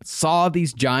saw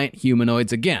these giant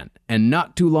humanoids again, and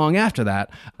not too long after that,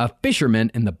 a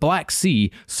fisherman in the Black Sea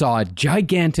saw a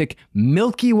gigantic,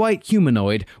 milky white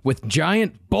humanoid with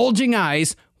giant, bulging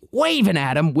eyes waving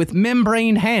at him with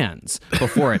membrane hands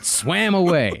before it swam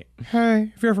away. Hey,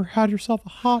 have you ever had yourself a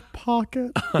Hot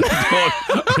Pocket?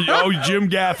 Oh, Jim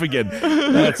Gaffigan.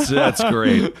 That's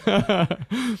great.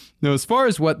 Now, as far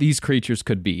as what these creatures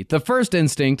could be, the first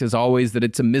instinct is always that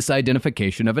it's a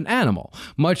misidentification of an animal,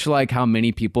 much like how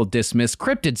many people dismiss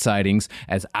cryptid sightings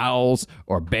as owls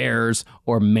or bears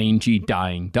or mangy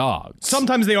dying dogs.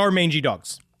 Sometimes they are mangy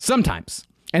dogs. Sometimes.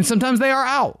 And sometimes they are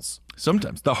owls.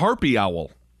 Sometimes. The harpy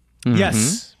owl. Mm-hmm.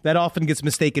 Yes, that often gets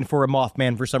mistaken for a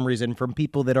Mothman for some reason from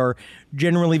people that are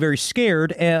generally very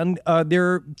scared, and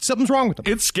something's wrong with them.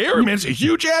 It's scary, man. It's a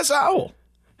huge-ass owl.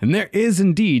 And there is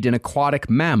indeed an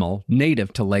aquatic mammal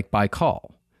native to Lake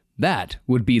Baikal. That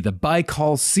would be the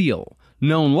Baikal seal,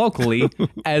 known locally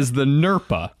as the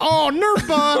Nerpa. Oh,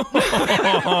 Nerpa!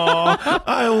 Oh,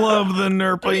 I love the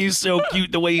Nerpa. He's so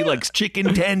cute. The way he likes chicken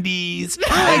tendies.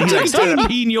 And he likes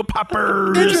jalapeno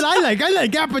poppers. That's what I like. I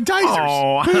like appetizers.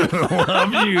 Oh, I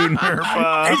love you,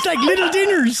 Nerpa. It's like little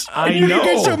dinners. I and know. You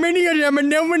get so many of them and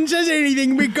no one says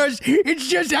anything because it's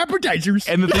just appetizers.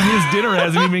 And the thing is, dinner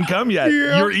hasn't even come yet.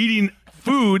 Yeah. You're eating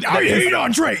food. I hate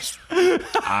entrees.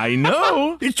 I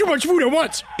know. It's too much food at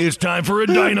once. It's time for a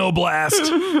dino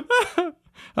blast.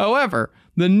 However,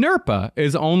 the Nerpa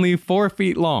is only 4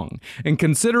 feet long, and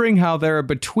considering how there are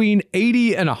between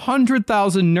 80 and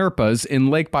 100,000 Nerpas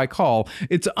in Lake Baikal,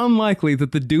 it's unlikely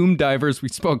that the doomed divers we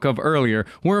spoke of earlier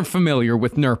weren't familiar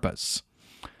with Nerpas.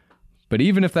 But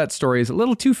even if that story is a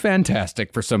little too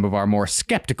fantastic for some of our more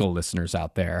skeptical listeners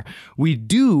out there, we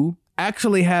do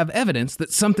actually have evidence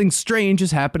that something strange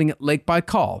is happening at Lake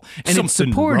Baikal. And it's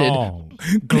supported...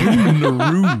 Gloom in the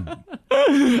room.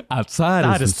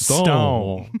 Outside is the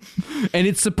stone. And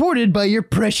it's supported by your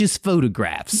precious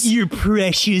photographs. Your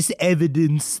precious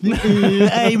evidence.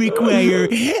 I require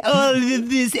all of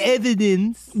this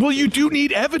evidence. Well, you do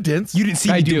need evidence. You didn't see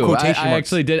me I do do. quotation I marks.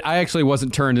 actually did. I actually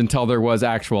wasn't turned until there was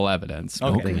actual evidence.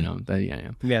 Okay. You know, yeah.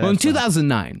 Yeah, Well, in that's fine.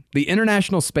 2009, the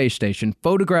International Space Station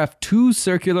photographed 2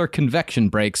 circular convection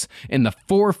breaks in the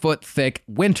 4-foot thick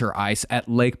winter ice at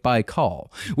Lake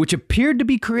Baikal, which appeared to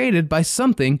be created by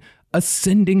something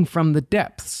ascending from the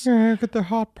depths. Get the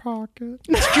Hot Pocket.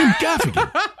 It's Jim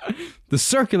Gaffigan. The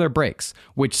circular breaks,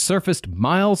 which surfaced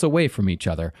miles away from each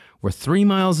other, were 3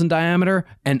 miles in diameter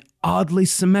and oddly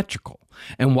symmetrical.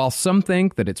 And while some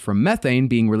think that it's from methane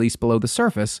being released below the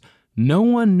surface, no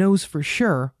one knows for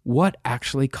sure what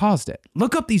actually caused it.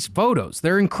 Look up these photos.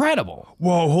 They're incredible.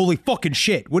 Whoa, holy fucking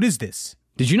shit. What is this?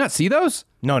 Did you not see those?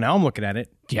 No, now I'm looking at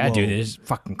it. Yeah, Whoa. dude, it is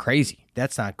fucking crazy.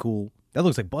 That's not cool. That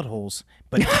looks like buttholes,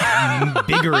 but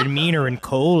bigger and meaner and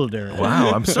colder.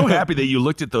 Wow, I'm so happy that you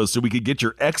looked at those so we could get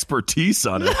your expertise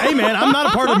on it. Hey, man, I'm not a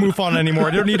part of MUFON anymore.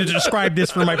 I don't need to describe this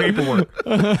for my paperwork.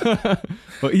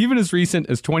 Well, even as recent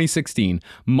as 2016,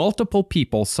 multiple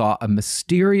people saw a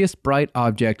mysterious bright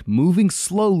object moving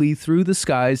slowly through the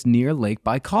skies near Lake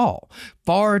Baikal,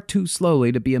 far too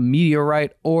slowly to be a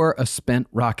meteorite or a spent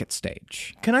rocket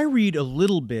stage. Can I read a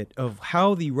little bit of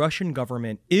how the Russian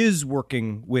government is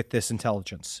working with this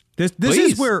intelligence? This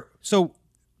is where, so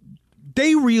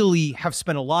they really have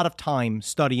spent a lot of time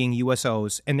studying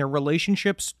USOs and their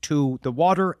relationships to the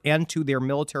water and to their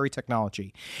military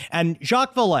technology. And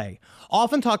Jacques Vallée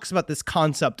often talks about this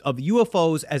concept of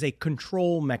UFOs as a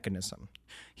control mechanism.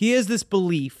 He has this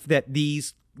belief that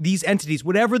these entities,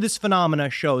 whatever this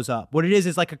phenomena shows up, what it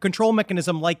is like a control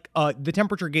mechanism, like the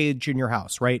temperature gauge in your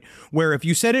house, right? Where if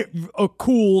you set it a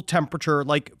cool temperature,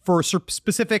 like for a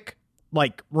specific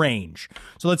like range.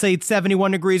 So let's say it's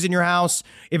 71 degrees in your house.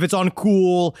 If it's on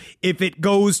cool, if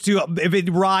it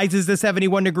rises to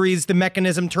 71 degrees, the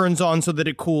mechanism turns on so that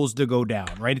it cools to go down,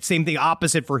 right? It's same thing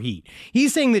opposite for heat.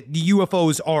 He's saying that the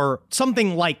UFOs are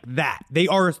something like that. They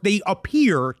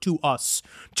appear to us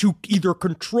to either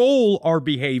control our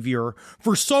behavior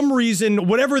for some reason,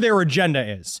 whatever their agenda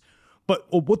is. But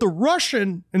what the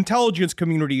Russian intelligence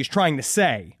community is trying to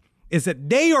say is that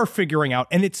they are figuring out,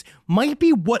 and it's might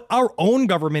be what our own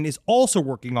government is also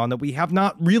working on that we have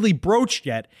not really broached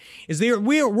yet, is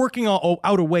we are working out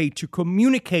a way to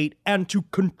communicate and to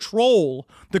control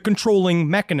the controlling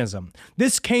mechanism.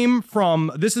 This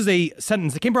is a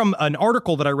sentence that came from an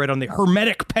article that I read on the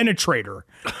Hermetic Penetrator,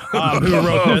 who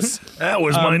wrote this. That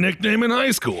was my nickname in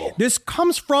high school. This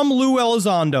comes from Lou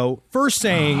Elizondo first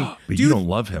saying, but you don't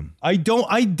love him. I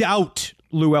doubt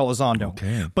Lou Elizondo.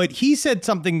 Okay. But he said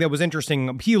something that was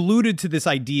interesting. He alluded to this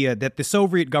idea that the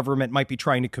Soviet government might be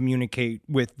trying to communicate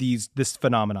with this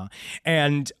phenomena.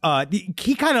 And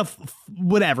he kind of,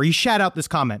 he shat out this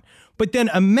comment. But then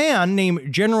a man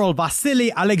named General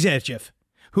Vasily Alexeyev,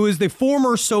 who is the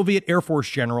former Soviet Air Force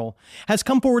general, has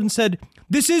come forward and said,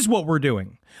 this is what we're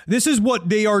doing. This is what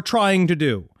they are trying to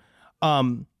do.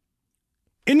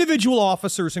 Individual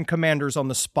officers and commanders on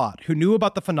the spot who knew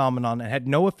about the phenomenon and had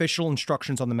no official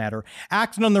instructions on the matter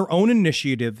acted on their own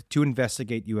initiative to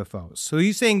investigate UFOs. So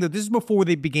he's saying that this is before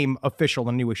they became official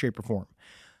in any way, shape, or form.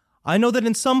 I know that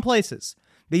in some places,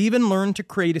 they even learned to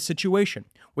create a situation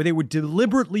where they would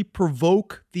deliberately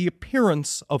provoke the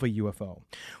appearance of a UFO.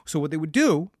 So what they would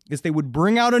do is they would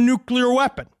bring out a nuclear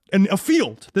weapon in a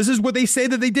field. This is what they say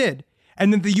that they did.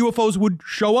 And then the UFOs would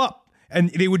show up. And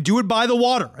they would do it by the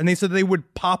water. And they said they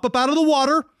would pop up out of the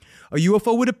water. A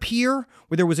UFO would appear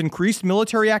where there was increased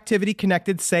military activity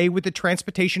connected, say, with the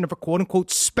transportation of a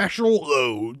quote-unquote special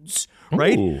loads,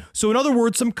 right? Ooh. So in other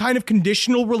words, some kind of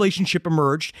conditional relationship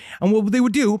emerged. And what they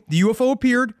would do, the UFO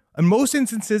appeared. In most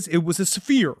instances, it was a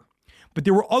sphere. But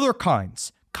there were other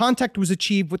kinds. Contact was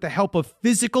achieved with the help of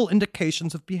physical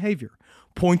indications of behavior.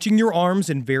 Pointing your arms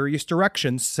in various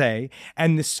directions, say,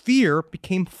 and the sphere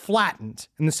became flattened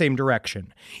in the same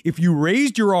direction. If you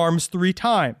raised your arms 3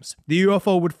 times, the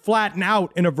UFO would flatten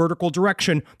out in a vertical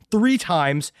direction 3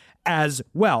 times as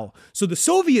well. So the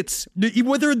Soviets,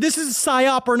 whether this is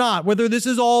PSYOP or not, whether this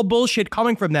is all bullshit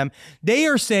coming from them, they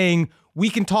are saying we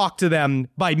can talk to them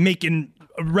by making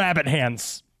rabbit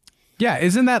hands. Yeah,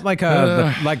 isn't that like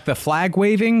the flag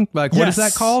waving? Like, what is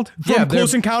that called? From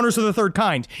Close Encounters of the Third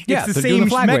Kind. It's the same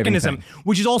mechanism,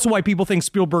 which is also why people think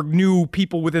Spielberg knew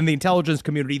people within the intelligence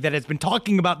community that has been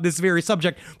talking about this very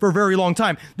subject for a very long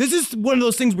time. This is one of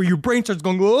those things where your brain starts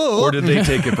going, whoa. Or did they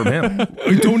take it from him?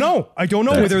 I don't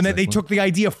know whether they took the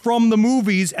idea from the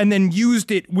movies and then used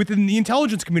it within the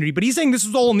intelligence community. But he's saying this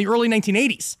was all in the early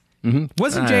 1980s. Mm-hmm.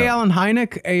 Wasn't J. Allen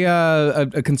Hynek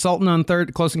a consultant on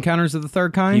Close Encounters of the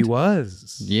Third Kind? He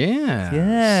was.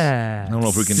 Yeah. I don't know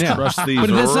if we can trust these. But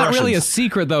that's not Russians. really a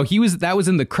secret, though. That was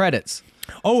in the credits.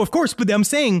 Oh, of course. But I'm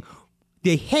saying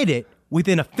they hid it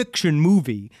within a fiction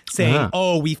movie, saying,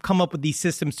 we've come up with these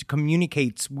systems to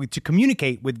communicate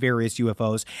with various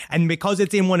UFOs. And because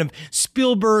it's in one of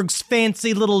Spielberg's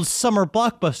fancy little summer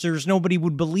blockbusters, nobody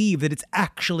would believe that it's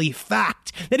actually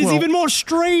fact. That is even more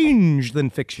strange than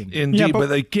fiction. Indeed, but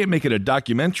they can't make it a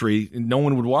documentary. No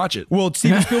one would watch it. Well,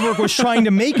 Steven Spielberg was trying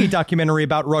to make a documentary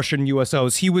about Russian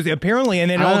USOs. He was apparently,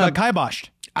 and then it all got kiboshed.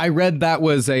 I read that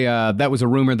was a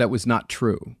rumor that was not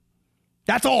true.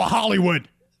 That's all Hollywood.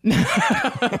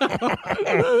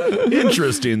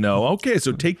 Interesting, though. Okay,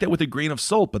 so take that with a grain of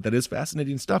salt, but that is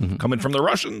fascinating stuff coming from the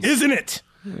Russians. Isn't it?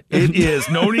 It is.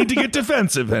 No need to get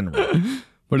defensive, Henry.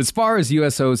 But as far as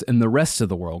USOs in the rest of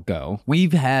the world go,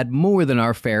 we've had more than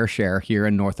our fair share here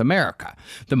in North America,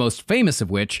 the most famous of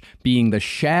which being the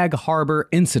Shag Harbor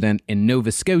incident in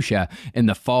Nova Scotia in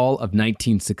the fall of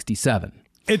 1967.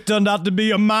 It turned out to be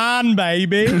a mine,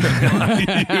 baby. Such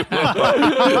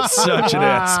an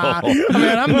asshole.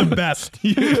 Man, I'm the best.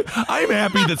 I'm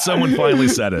happy that someone finally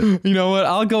said it. You know what?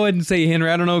 I'll go ahead and say, Henry,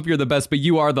 I don't know if you're the best, but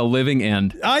you are the living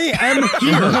end. I am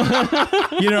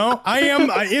here. I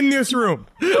am in this room.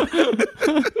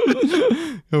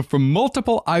 From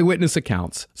multiple eyewitness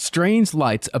accounts, strange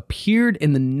lights appeared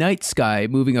in the night sky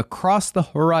moving across the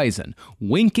horizon,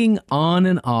 winking on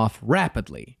and off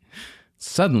rapidly.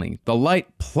 Suddenly, the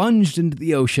light plunged into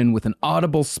the ocean with an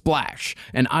audible splash,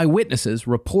 and eyewitnesses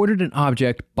reported an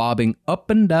object bobbing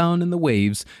up and down in the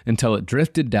waves until it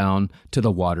drifted down to the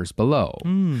waters below.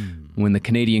 When the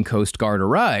Canadian Coast Guard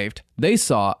arrived, they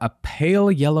saw a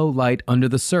pale yellow light under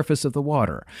the surface of the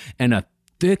water, and a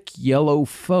thick yellow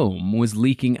foam was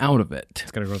leaking out of it.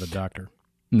 It's got to go to the doctor.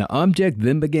 The object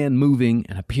then began moving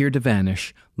and appeared to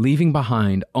vanish, leaving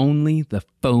behind only the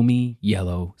foamy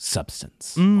yellow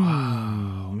substance.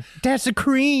 Wow. That's a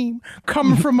cream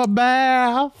coming from a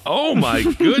bath. Oh my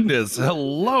goodness.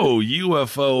 Hello,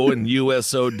 UFO and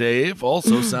USO Dave.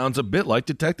 Also sounds a bit like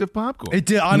Detective Popcorn. It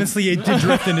did, honestly, it did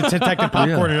drift into Detective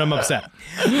Popcorn, and I'm upset.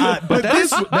 But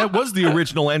that was the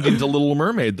original ending to Little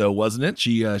Mermaid, though, wasn't it?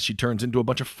 She turns into a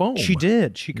bunch of foam. She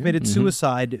did. She committed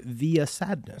suicide via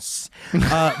sadness.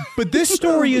 But this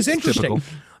story is interesting.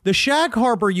 Typical. The Shag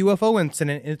Harbor UFO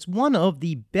incident, it's one of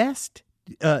the best,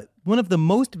 one of the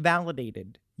most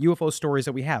validated UFO stories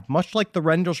that we have. Much like the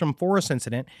Rendlesham Forest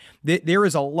incident, there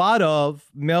is a lot of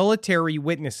military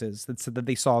witnesses that said that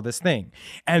they saw this thing.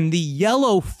 And the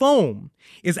yellow foam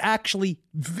is actually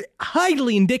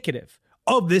highly indicative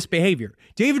of this behavior.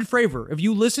 David Fravor, if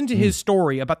you listen to his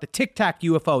story about the Tic Tac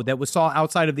UFO that was saw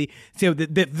outside of the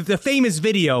famous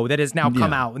video that has now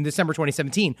come out in December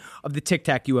 2017 of the Tic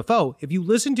Tac UFO, if you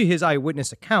listen to his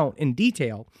eyewitness account in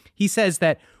detail, he says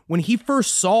that when he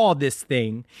first saw this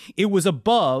thing, it was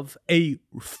above a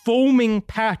foaming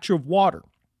patch of water.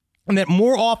 And that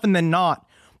more often than not,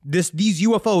 these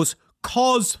UFOs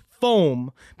cause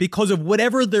foam because of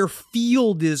whatever their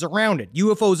field is around it.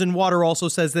 UFOs in water also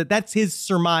says that that's his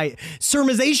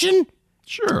surmisation?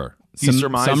 Sure.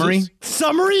 Summary?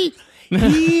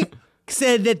 He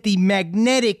said that the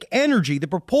magnetic energy, the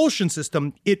propulsion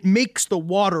system, it makes the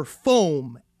water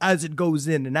foam as it goes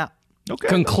in and out. Okay.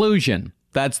 Conclusion.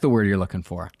 That's the word you're looking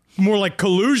for. More like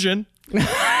collusion.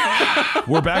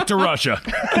 We're back to Russia.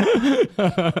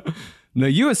 Now,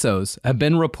 USOs have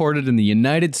been reported in the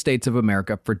United States of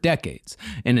America for decades.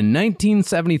 And in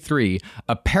 1973,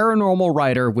 a paranormal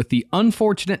writer with the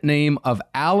unfortunate name of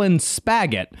Alan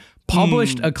Spaggett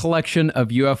published a collection of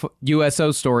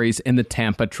USO stories in the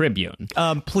Tampa Tribune.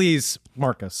 Please,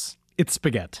 Marcus, it's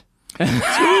spaghetti.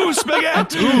 Ooh,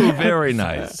 spaghetti! Ooh, very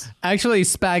nice. Actually,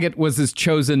 Spaggett was his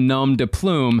chosen nom de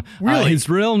plume. Really? His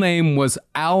real name was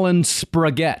Alan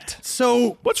Spraguette.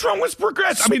 So, what's wrong with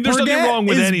spaghetti? I mean, there's nothing wrong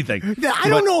with anything. I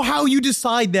don't know how you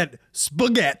decide that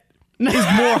spaghetti is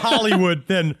more Hollywood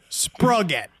than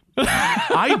Spraguette.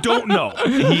 I don't know.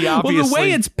 He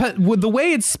obviously... Well, the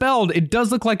way it's spelled, it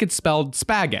does look like it's spelled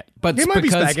Spaggett, but it's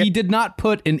because he did not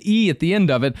put an E at the end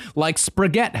of it like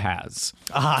Spraguette has.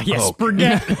 Yes,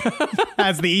 Spraguette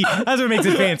has the E. That's what makes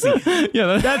it fancy.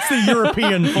 Yeah, that's the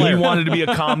European flair. He wanted to be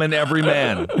a common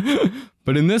everyman.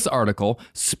 But in this article,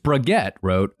 Spraguette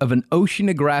wrote of an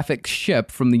oceanographic ship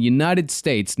from the United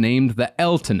States named the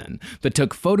Eltonin that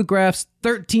took photographs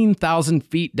 13,000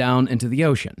 feet down into the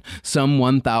ocean, some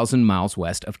 1,000 miles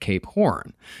west of Cape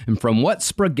Horn. And from what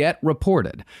Spraguette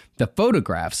reported, the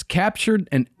photographs captured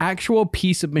an actual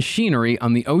piece of machinery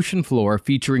on the ocean floor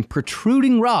featuring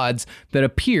protruding rods that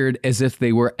appeared as if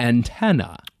they were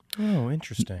antennae. Oh,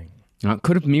 interesting. Now, it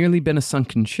could have merely been a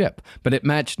sunken ship, but it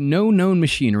matched no known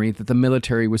machinery that the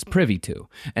military was privy to,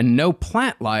 and no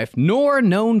plant life nor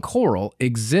known coral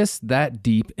exists that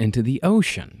deep into the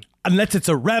ocean. Unless it's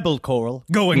a rebel coral,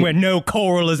 going where no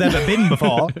coral has ever been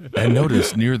before. And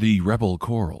notice near the rebel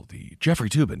coral, the Jeffrey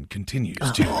Toobin continues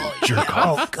to jerk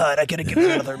off. Oh, God, I gotta get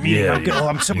another meeting.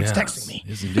 Someone's texting me.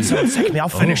 Yes, indeed. Someone's texting me. I'll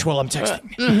finish while I'm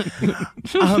texting.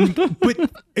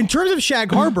 But in terms of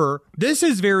Shag Harbor, this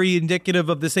is very indicative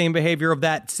of the same behavior of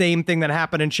that same thing that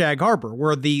happened in Shag Harbor,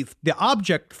 where the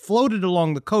object floated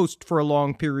along the coast for a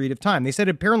long period of time. They said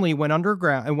apparently it went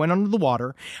underground and went under the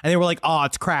water, and they were like, oh,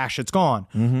 it's crashed, it's gone.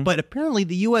 Mm-hmm. But apparently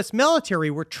the U.S.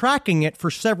 military were tracking it for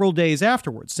several days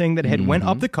afterwards, saying that it had went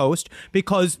up the coast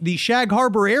because the Shag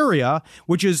Harbor area,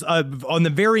 which is on the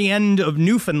very end of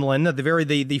Newfoundland, at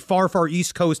the far, far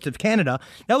east coast of Canada,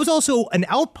 that was also an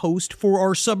outpost for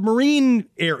our submarine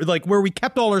area, like where we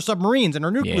kept all our submarines and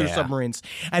our nuclear submarines.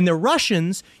 And the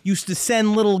Russians used to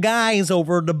send little guys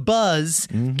over to buzz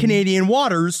Canadian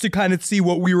waters to kind of see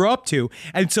what we were up to.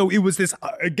 And so it was this,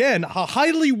 again, a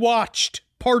highly watched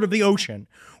part of the ocean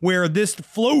where this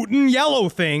floating yellow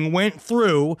thing went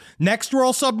through next to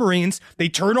all submarines. They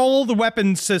turned all the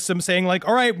weapons systems saying like,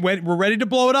 all right, we're ready to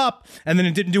blow it up. And then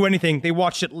it didn't do anything. They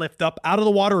watched it lift up out of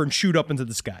the water and shoot up into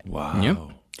the sky. Wow. Yep.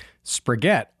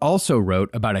 Spraguette also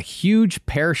wrote about a huge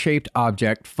pear-shaped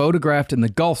object photographed in the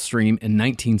Gulf Stream in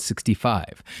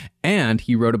 1965. And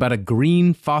he wrote about a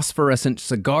green phosphorescent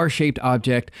cigar-shaped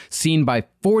object seen by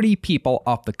 40 people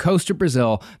off the coast of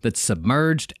Brazil that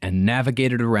submerged and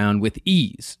navigated around with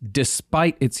ease,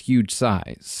 despite its huge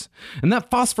size. And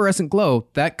that phosphorescent glow,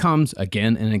 that comes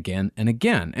again and again and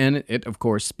again. And it of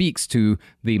course, speaks to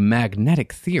the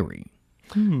magnetic theory.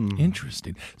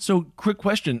 Interesting. So, quick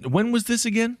question. When was this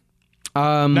again?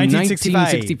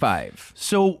 1965.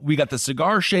 So we got the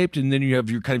cigar shaped, and then you have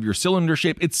your kind of your cylinder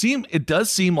shape. It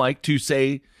does seem like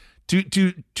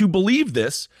to believe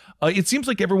this. It seems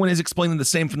like everyone is explaining the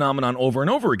same phenomenon over and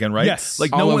over again, right? Yes.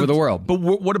 Like all over the world. But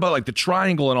what about like the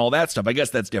triangle and all that stuff? I guess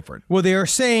that's different. Well, they are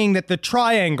saying that the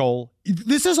triangle,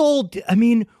 this is all, I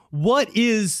mean, what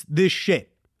is this shit?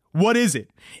 What is it?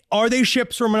 Are they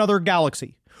ships from another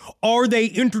galaxy? Are they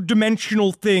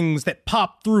interdimensional things that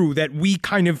pop through that we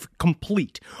kind of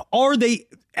complete? Are they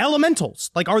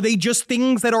elementals? Like, are they just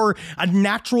things that are a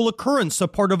natural occurrence, a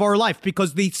part of our life?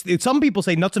 Because some people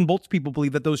say, nuts and bolts people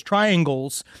believe that those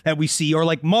triangles that we see are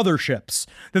like motherships,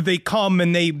 that they come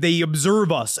and they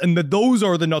observe us, and that those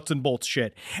are the nuts and bolts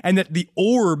shit. And that the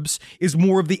orbs is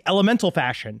more of the elemental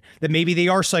fashion, that maybe they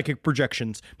are psychic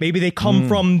projections. Maybe they come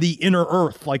from the inner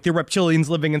Earth, like the reptilians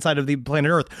living inside of the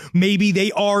planet Earth. Maybe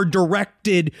they are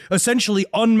directed, essentially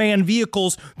unmanned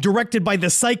vehicles directed by the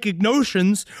psychic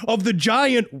notions of the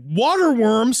giant water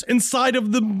worms inside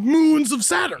of the moons of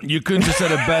Saturn. You couldn't have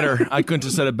said it better. I couldn't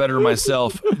have said it better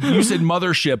myself. You said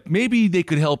mothership. Maybe they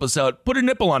could help us out. Put a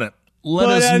nipple on it. Let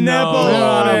us know.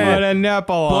 Put a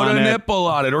nipple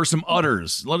on it, or some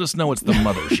udders. Let us know it's the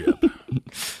mothership.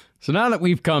 So now that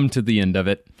we've come to the end of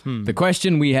it, the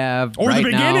question we have Or right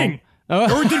the beginning.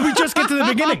 Or did we just get to the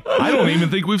beginning? I don't even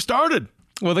think we've started.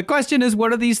 Well, the question is,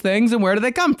 what are these things and where do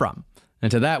they come from? And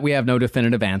to that, we have no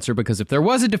definitive answer, because if there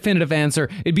was a definitive answer,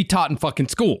 it'd be taught in fucking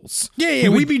schools. Yeah,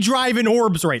 we'd be driving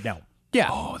orbs right now. Yeah.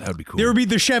 Oh, that would be cool. There would be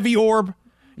the Chevy orb.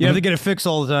 You have to get it fixed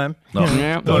all the time.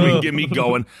 Don't even get me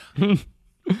going.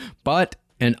 But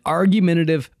an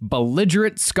argumentative,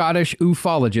 belligerent Scottish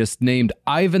ufologist named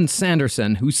Ivan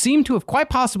Sanderson, who seemed to have quite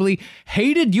possibly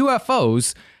hated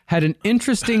UFOs, had an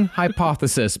interesting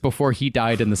hypothesis before he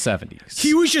died in the 70s.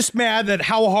 He was just mad at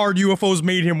how hard UFOs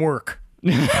made him work.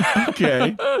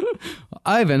 Okay.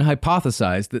 Ivan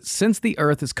hypothesized that since the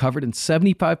Earth is covered in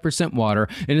 75% water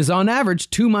and is on average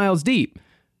 2 miles deep,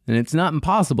 then it's not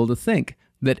impossible to think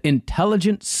that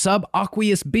intelligent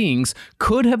subaqueous beings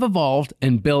could have evolved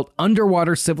and built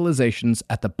underwater civilizations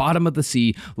at the bottom of the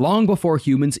sea long before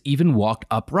humans even walked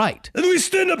upright. And we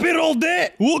stand up here all day,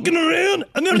 walking around,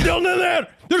 and they're down there,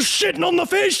 they're shitting on the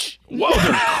fish. Whoa,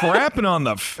 they're crapping on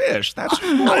the fish. That's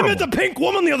horrible. I met a pink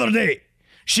woman the other day.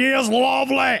 She is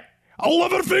lovely. I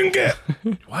love her finger.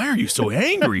 Why are you so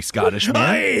angry, Scottish man?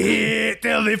 I hate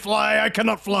till they fly. I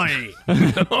cannot fly.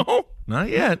 No, not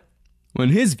yet. In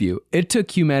his view, it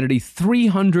took humanity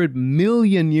 300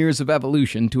 million years of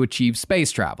evolution to achieve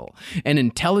space travel, and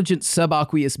intelligent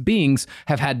subaqueous beings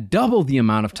have had double the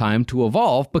amount of time to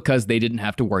evolve because they didn't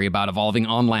have to worry about evolving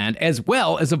on land as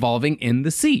well as evolving in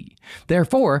the sea.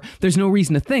 Therefore, there's no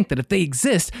reason to think that if they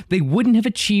exist, they wouldn't have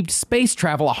achieved space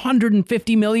travel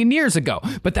 150 million years ago,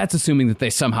 but that's assuming that they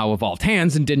somehow evolved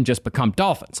hands and didn't just become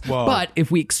dolphins. Whoa. But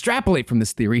if we extrapolate from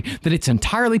this theory that it's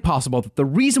entirely possible that the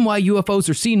reason why UFOs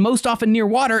are seen most often near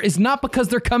water is not because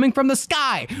they're coming from the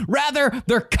sky. Rather,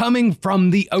 they're coming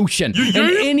from the ocean and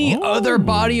any other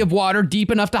body of water deep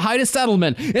enough to hide a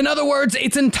settlement. In other words,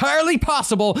 it's entirely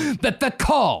possible that the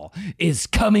call is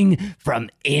coming from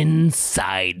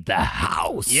inside the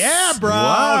house. Yeah, bro.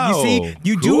 Wow. You see,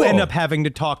 you do Cool. end up having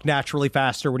to talk naturally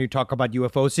faster when you talk about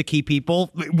UFOs to keep people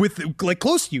with like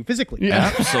close to you physically.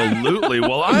 Yeah. Absolutely.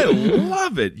 Well, I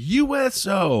love it.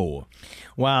 USO.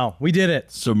 Wow, we did it.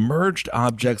 Submerged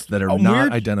objects that are Oh, not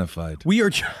weird. identified. We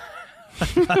are.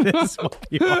 That is what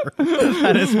they are.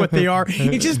 That is what they are.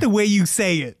 It's just the way you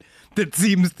say it that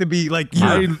seems to be like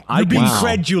you're being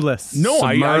credulous. No,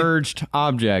 Submerged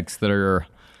objects that are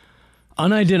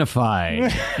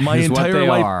unidentified. My is what entire they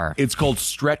life, are. it's called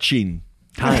stretching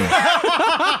time.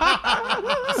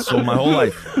 So my whole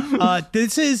life.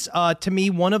 This is, to me,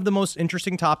 one of the most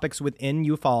interesting topics within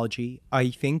ufology. I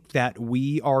think that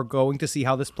we are going to see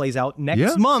how this plays out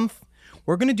next month.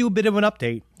 We're going to do a bit of an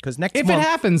update because next If month, it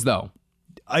happens, though,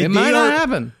 it might not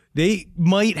happen. They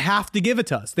might have to give it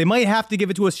to us. They might have to give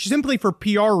it to us simply for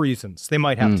PR reasons. They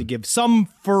might have to give some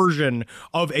version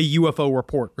of a UFO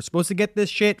report. We're supposed to get this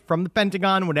shit from the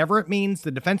Pentagon, whatever it means.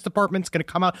 The Defense Department's going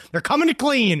to come out. They're coming to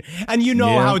clean. And you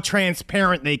know how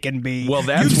transparent they can be. Well,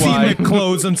 that's You've why- seen the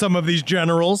clothes on some of these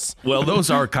generals. Well, those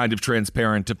are kind of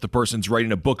transparent if the person's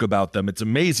writing a book about them. It's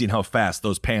amazing how fast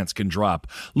those pants can drop.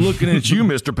 Looking at you,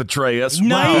 Mr. Petraeus. Wow,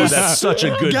 Nice. that's such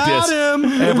a good Got diss.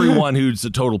 him. Everyone who's a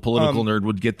total political nerd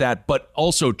would get that. But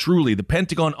also, truly, the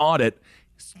Pentagon audit,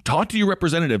 talk to your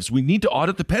representatives. We need to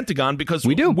audit the Pentagon because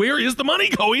we do. Where is the money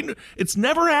going? It's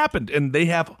never happened. And they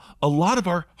have a lot of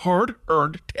our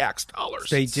hard-earned tax dollars.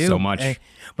 They do. So much.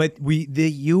 But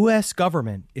the U.S.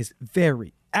 government is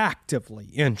very, actively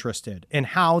interested in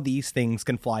how these things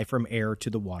can fly from air to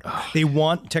the water. They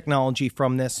want technology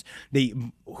from this.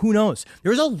 Who knows?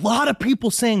 There's a lot of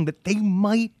people saying that they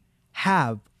might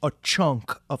have a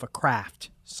chunk of a craft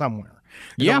somewhere.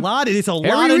 It's a lot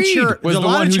of Reid was the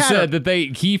one who said that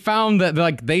he found that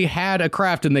like they had a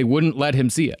craft and they wouldn't let him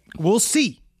see it. We'll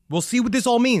see what this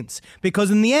all means,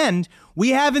 because in the end, we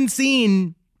haven't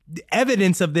seen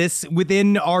evidence of this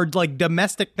within our like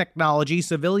domestic technology,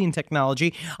 civilian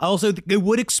technology. I also think it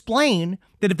would explain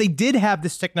that if they did have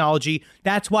this technology,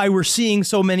 that's why we're seeing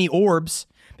so many orbs,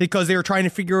 because they were trying to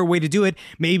figure a way to do it.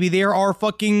 Maybe there are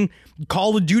fucking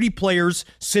Call of Duty players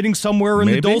sitting somewhere in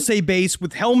the Dulce base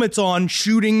with helmets on,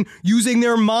 using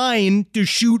their mind to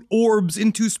shoot orbs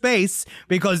into space,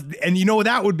 and you know what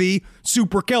that would be?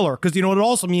 Super killer. Because you know what it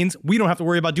also means? We don't have to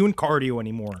worry about doing cardio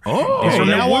anymore. Oh, from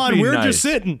now on, we're just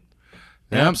sitting.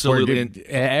 Absolutely.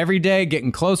 Every day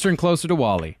getting closer and closer to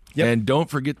Wally. Yep. And don't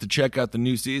forget to check out the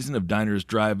new season of Diners,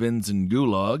 Drive-Ins, and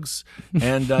Gulags.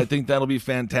 And I think that'll be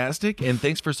fantastic. And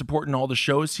thanks for supporting all the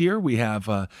shows here. We have,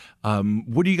 what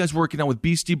are you guys working on with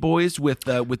Beastie Boys with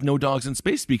No Dogs in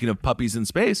Space? Speaking of puppies in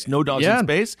space, No Dogs in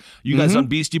Space. You guys on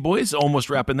Beastie Boys, almost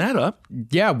wrapping that up.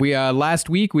 Yeah, we last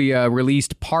week we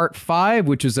released part 5,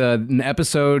 which is an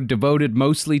episode devoted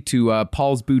mostly to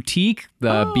Paul's Boutique,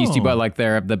 the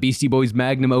Beastie Boys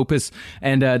magnum opus.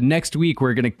 And next week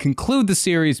we're going to conclude the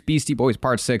series Beastie Boys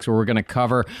Part 6, where we're going to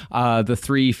cover the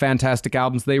 3 fantastic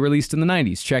albums they released in the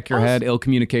 90s. Check Your Head, Ill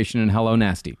Communication, and Hello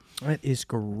Nasty. That is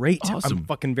great. Awesome. I'm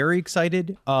fucking very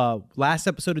excited. Last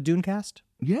episode of Dunecast.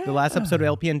 Yeah. The last episode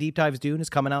of LPN Deep Dives Dune is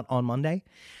coming out on Monday.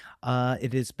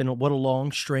 It has been what a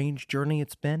long, strange journey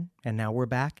it's been. And now we're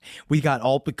back. We got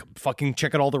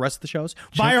check out all the rest of the shows.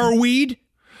 Buy our weed.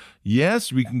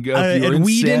 Yes, we can go. At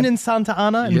Whedon in Santa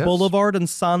Ana and Boulevard in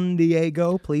San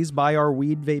Diego. Please buy our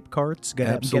weed vape carts.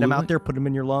 Get them out there. Put them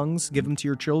in your lungs. Give them to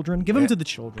your children. Give them to the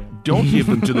children. Don't give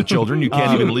them to the children. You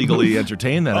can't even legally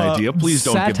entertain that idea. Please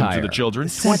don't give them to the children.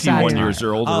 21 years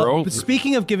or older.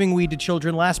 Speaking of giving weed to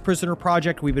children, Last Prisoner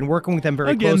Project, we've been working with them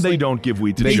very closely. Again, they don't give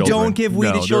weed to children. They don't give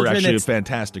weed to children. They're actually a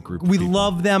fantastic group. We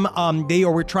love them.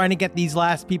 We're trying to get these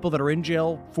last people that are in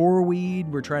jail for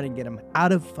weed. We're trying to get them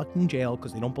out of fucking jail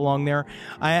because they don't belong there.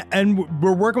 And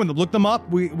we're working with them. Look them up.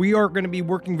 We are going to be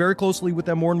working very closely with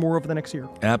them more and more over the next year.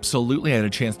 Absolutely. I had a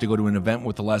chance to go to an event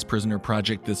with the Last Prisoner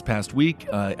Project this past week.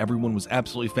 Everyone was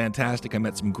absolutely fantastic. I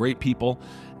met some great people,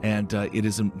 and it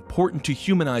is important to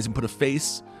humanize and put a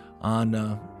face on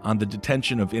the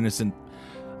detention of innocent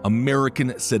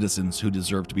American citizens who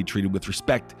deserve to be treated with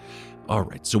respect. All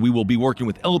right, so we will be working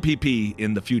with LPP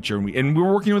in the future, and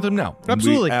we're working with them now.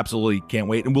 Absolutely. We absolutely can't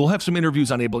wait. And we'll have some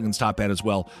interviews on Able and Stop At as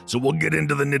well, so we'll get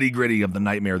into the nitty-gritty of the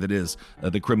nightmare that is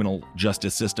the criminal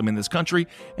justice system in this country.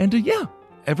 And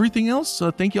everything else,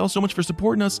 thank you all so much for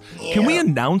supporting us. Yeah.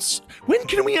 When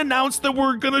can we announce that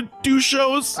we're going to do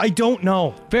shows? I don't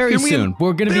know. Very soon.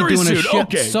 We're going to be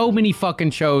doing so many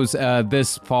fucking shows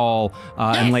this fall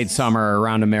and late summer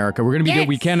around America. We're going to be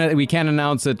we can't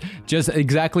announce it just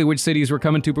exactly which cities we're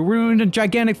coming to, but we're doing a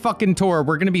gigantic fucking tour.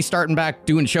 We're going to be starting back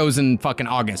doing shows in fucking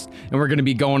August, and we're going to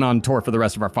be going on tour for the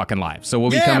rest of our fucking lives. So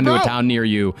we'll be coming to a town near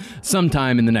you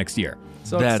sometime in the next year.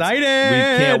 So excited! We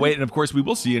can't wait, and of course we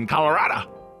will see you in Colorado.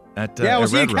 We'll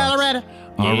see you in Colorado.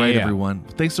 All right, everyone.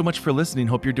 Thanks so much for listening.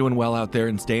 Hope you're doing well out there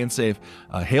and staying safe.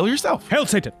 Hail yourself. Hail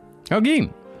Satan. Hail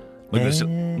Geen.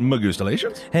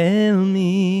 Magustalations. Hail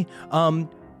me.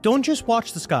 Don't just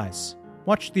watch the skies.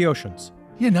 Watch the oceans.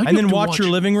 Yeah, now and then watch your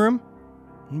living room.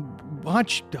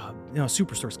 Watch.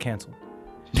 Superstore's canceled.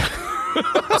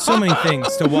 So many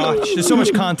things to watch. There's so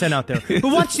much content out there.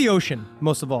 But watch the ocean,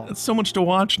 most of all. It's so much to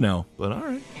watch now, but all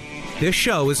right. This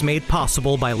show is made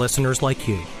possible by listeners like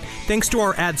you. Thanks to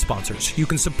our ad sponsors, you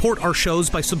can support our shows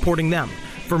by supporting them.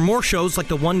 For more shows like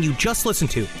the one you just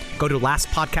listened to, go to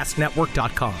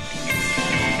lastpodcastnetwork.com.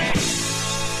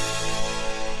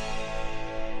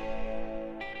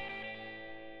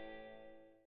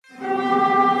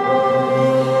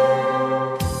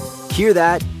 Hear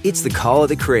that? It's the call of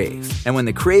the Crave. And when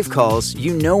the Crave calls,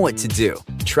 you know what to do.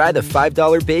 Try the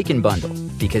 $5 Bacon Bundle,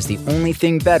 because the only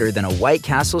thing better than a White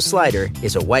Castle slider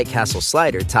is a White Castle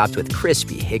slider topped with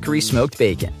crispy hickory smoked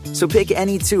bacon. So pick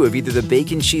any two of either the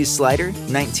Bacon Cheese Slider,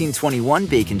 1921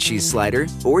 Bacon Cheese Slider,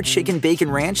 or Chicken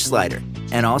Bacon Ranch Slider.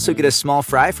 And also get a small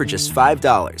fry for just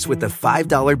 $5 with the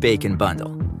 $5 Bacon Bundle.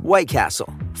 White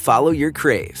Castle. Follow your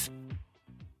Crave.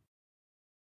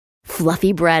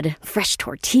 Fluffy bread, fresh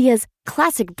tortillas,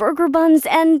 classic burger buns,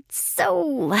 and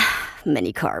so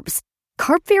many carbs.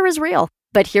 Carb fear is real,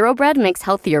 But Hero Bread makes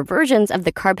healthier versions of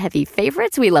the carb-heavy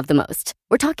favorites we love the most.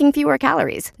 We're talking fewer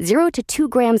calories, 0 to 2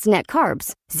 grams net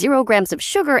carbs, 0 grams of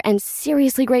sugar, and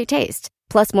seriously great taste.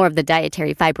 Plus more of the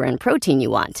dietary fiber and protein you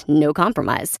want, no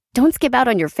compromise. Don't skip out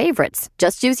on your favorites.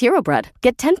 Just use Hero Bread.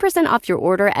 Get 10% off your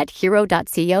order at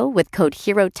hero.co with code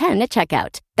HERO10 at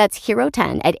checkout. That's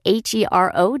HERO10 at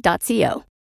HERO.co.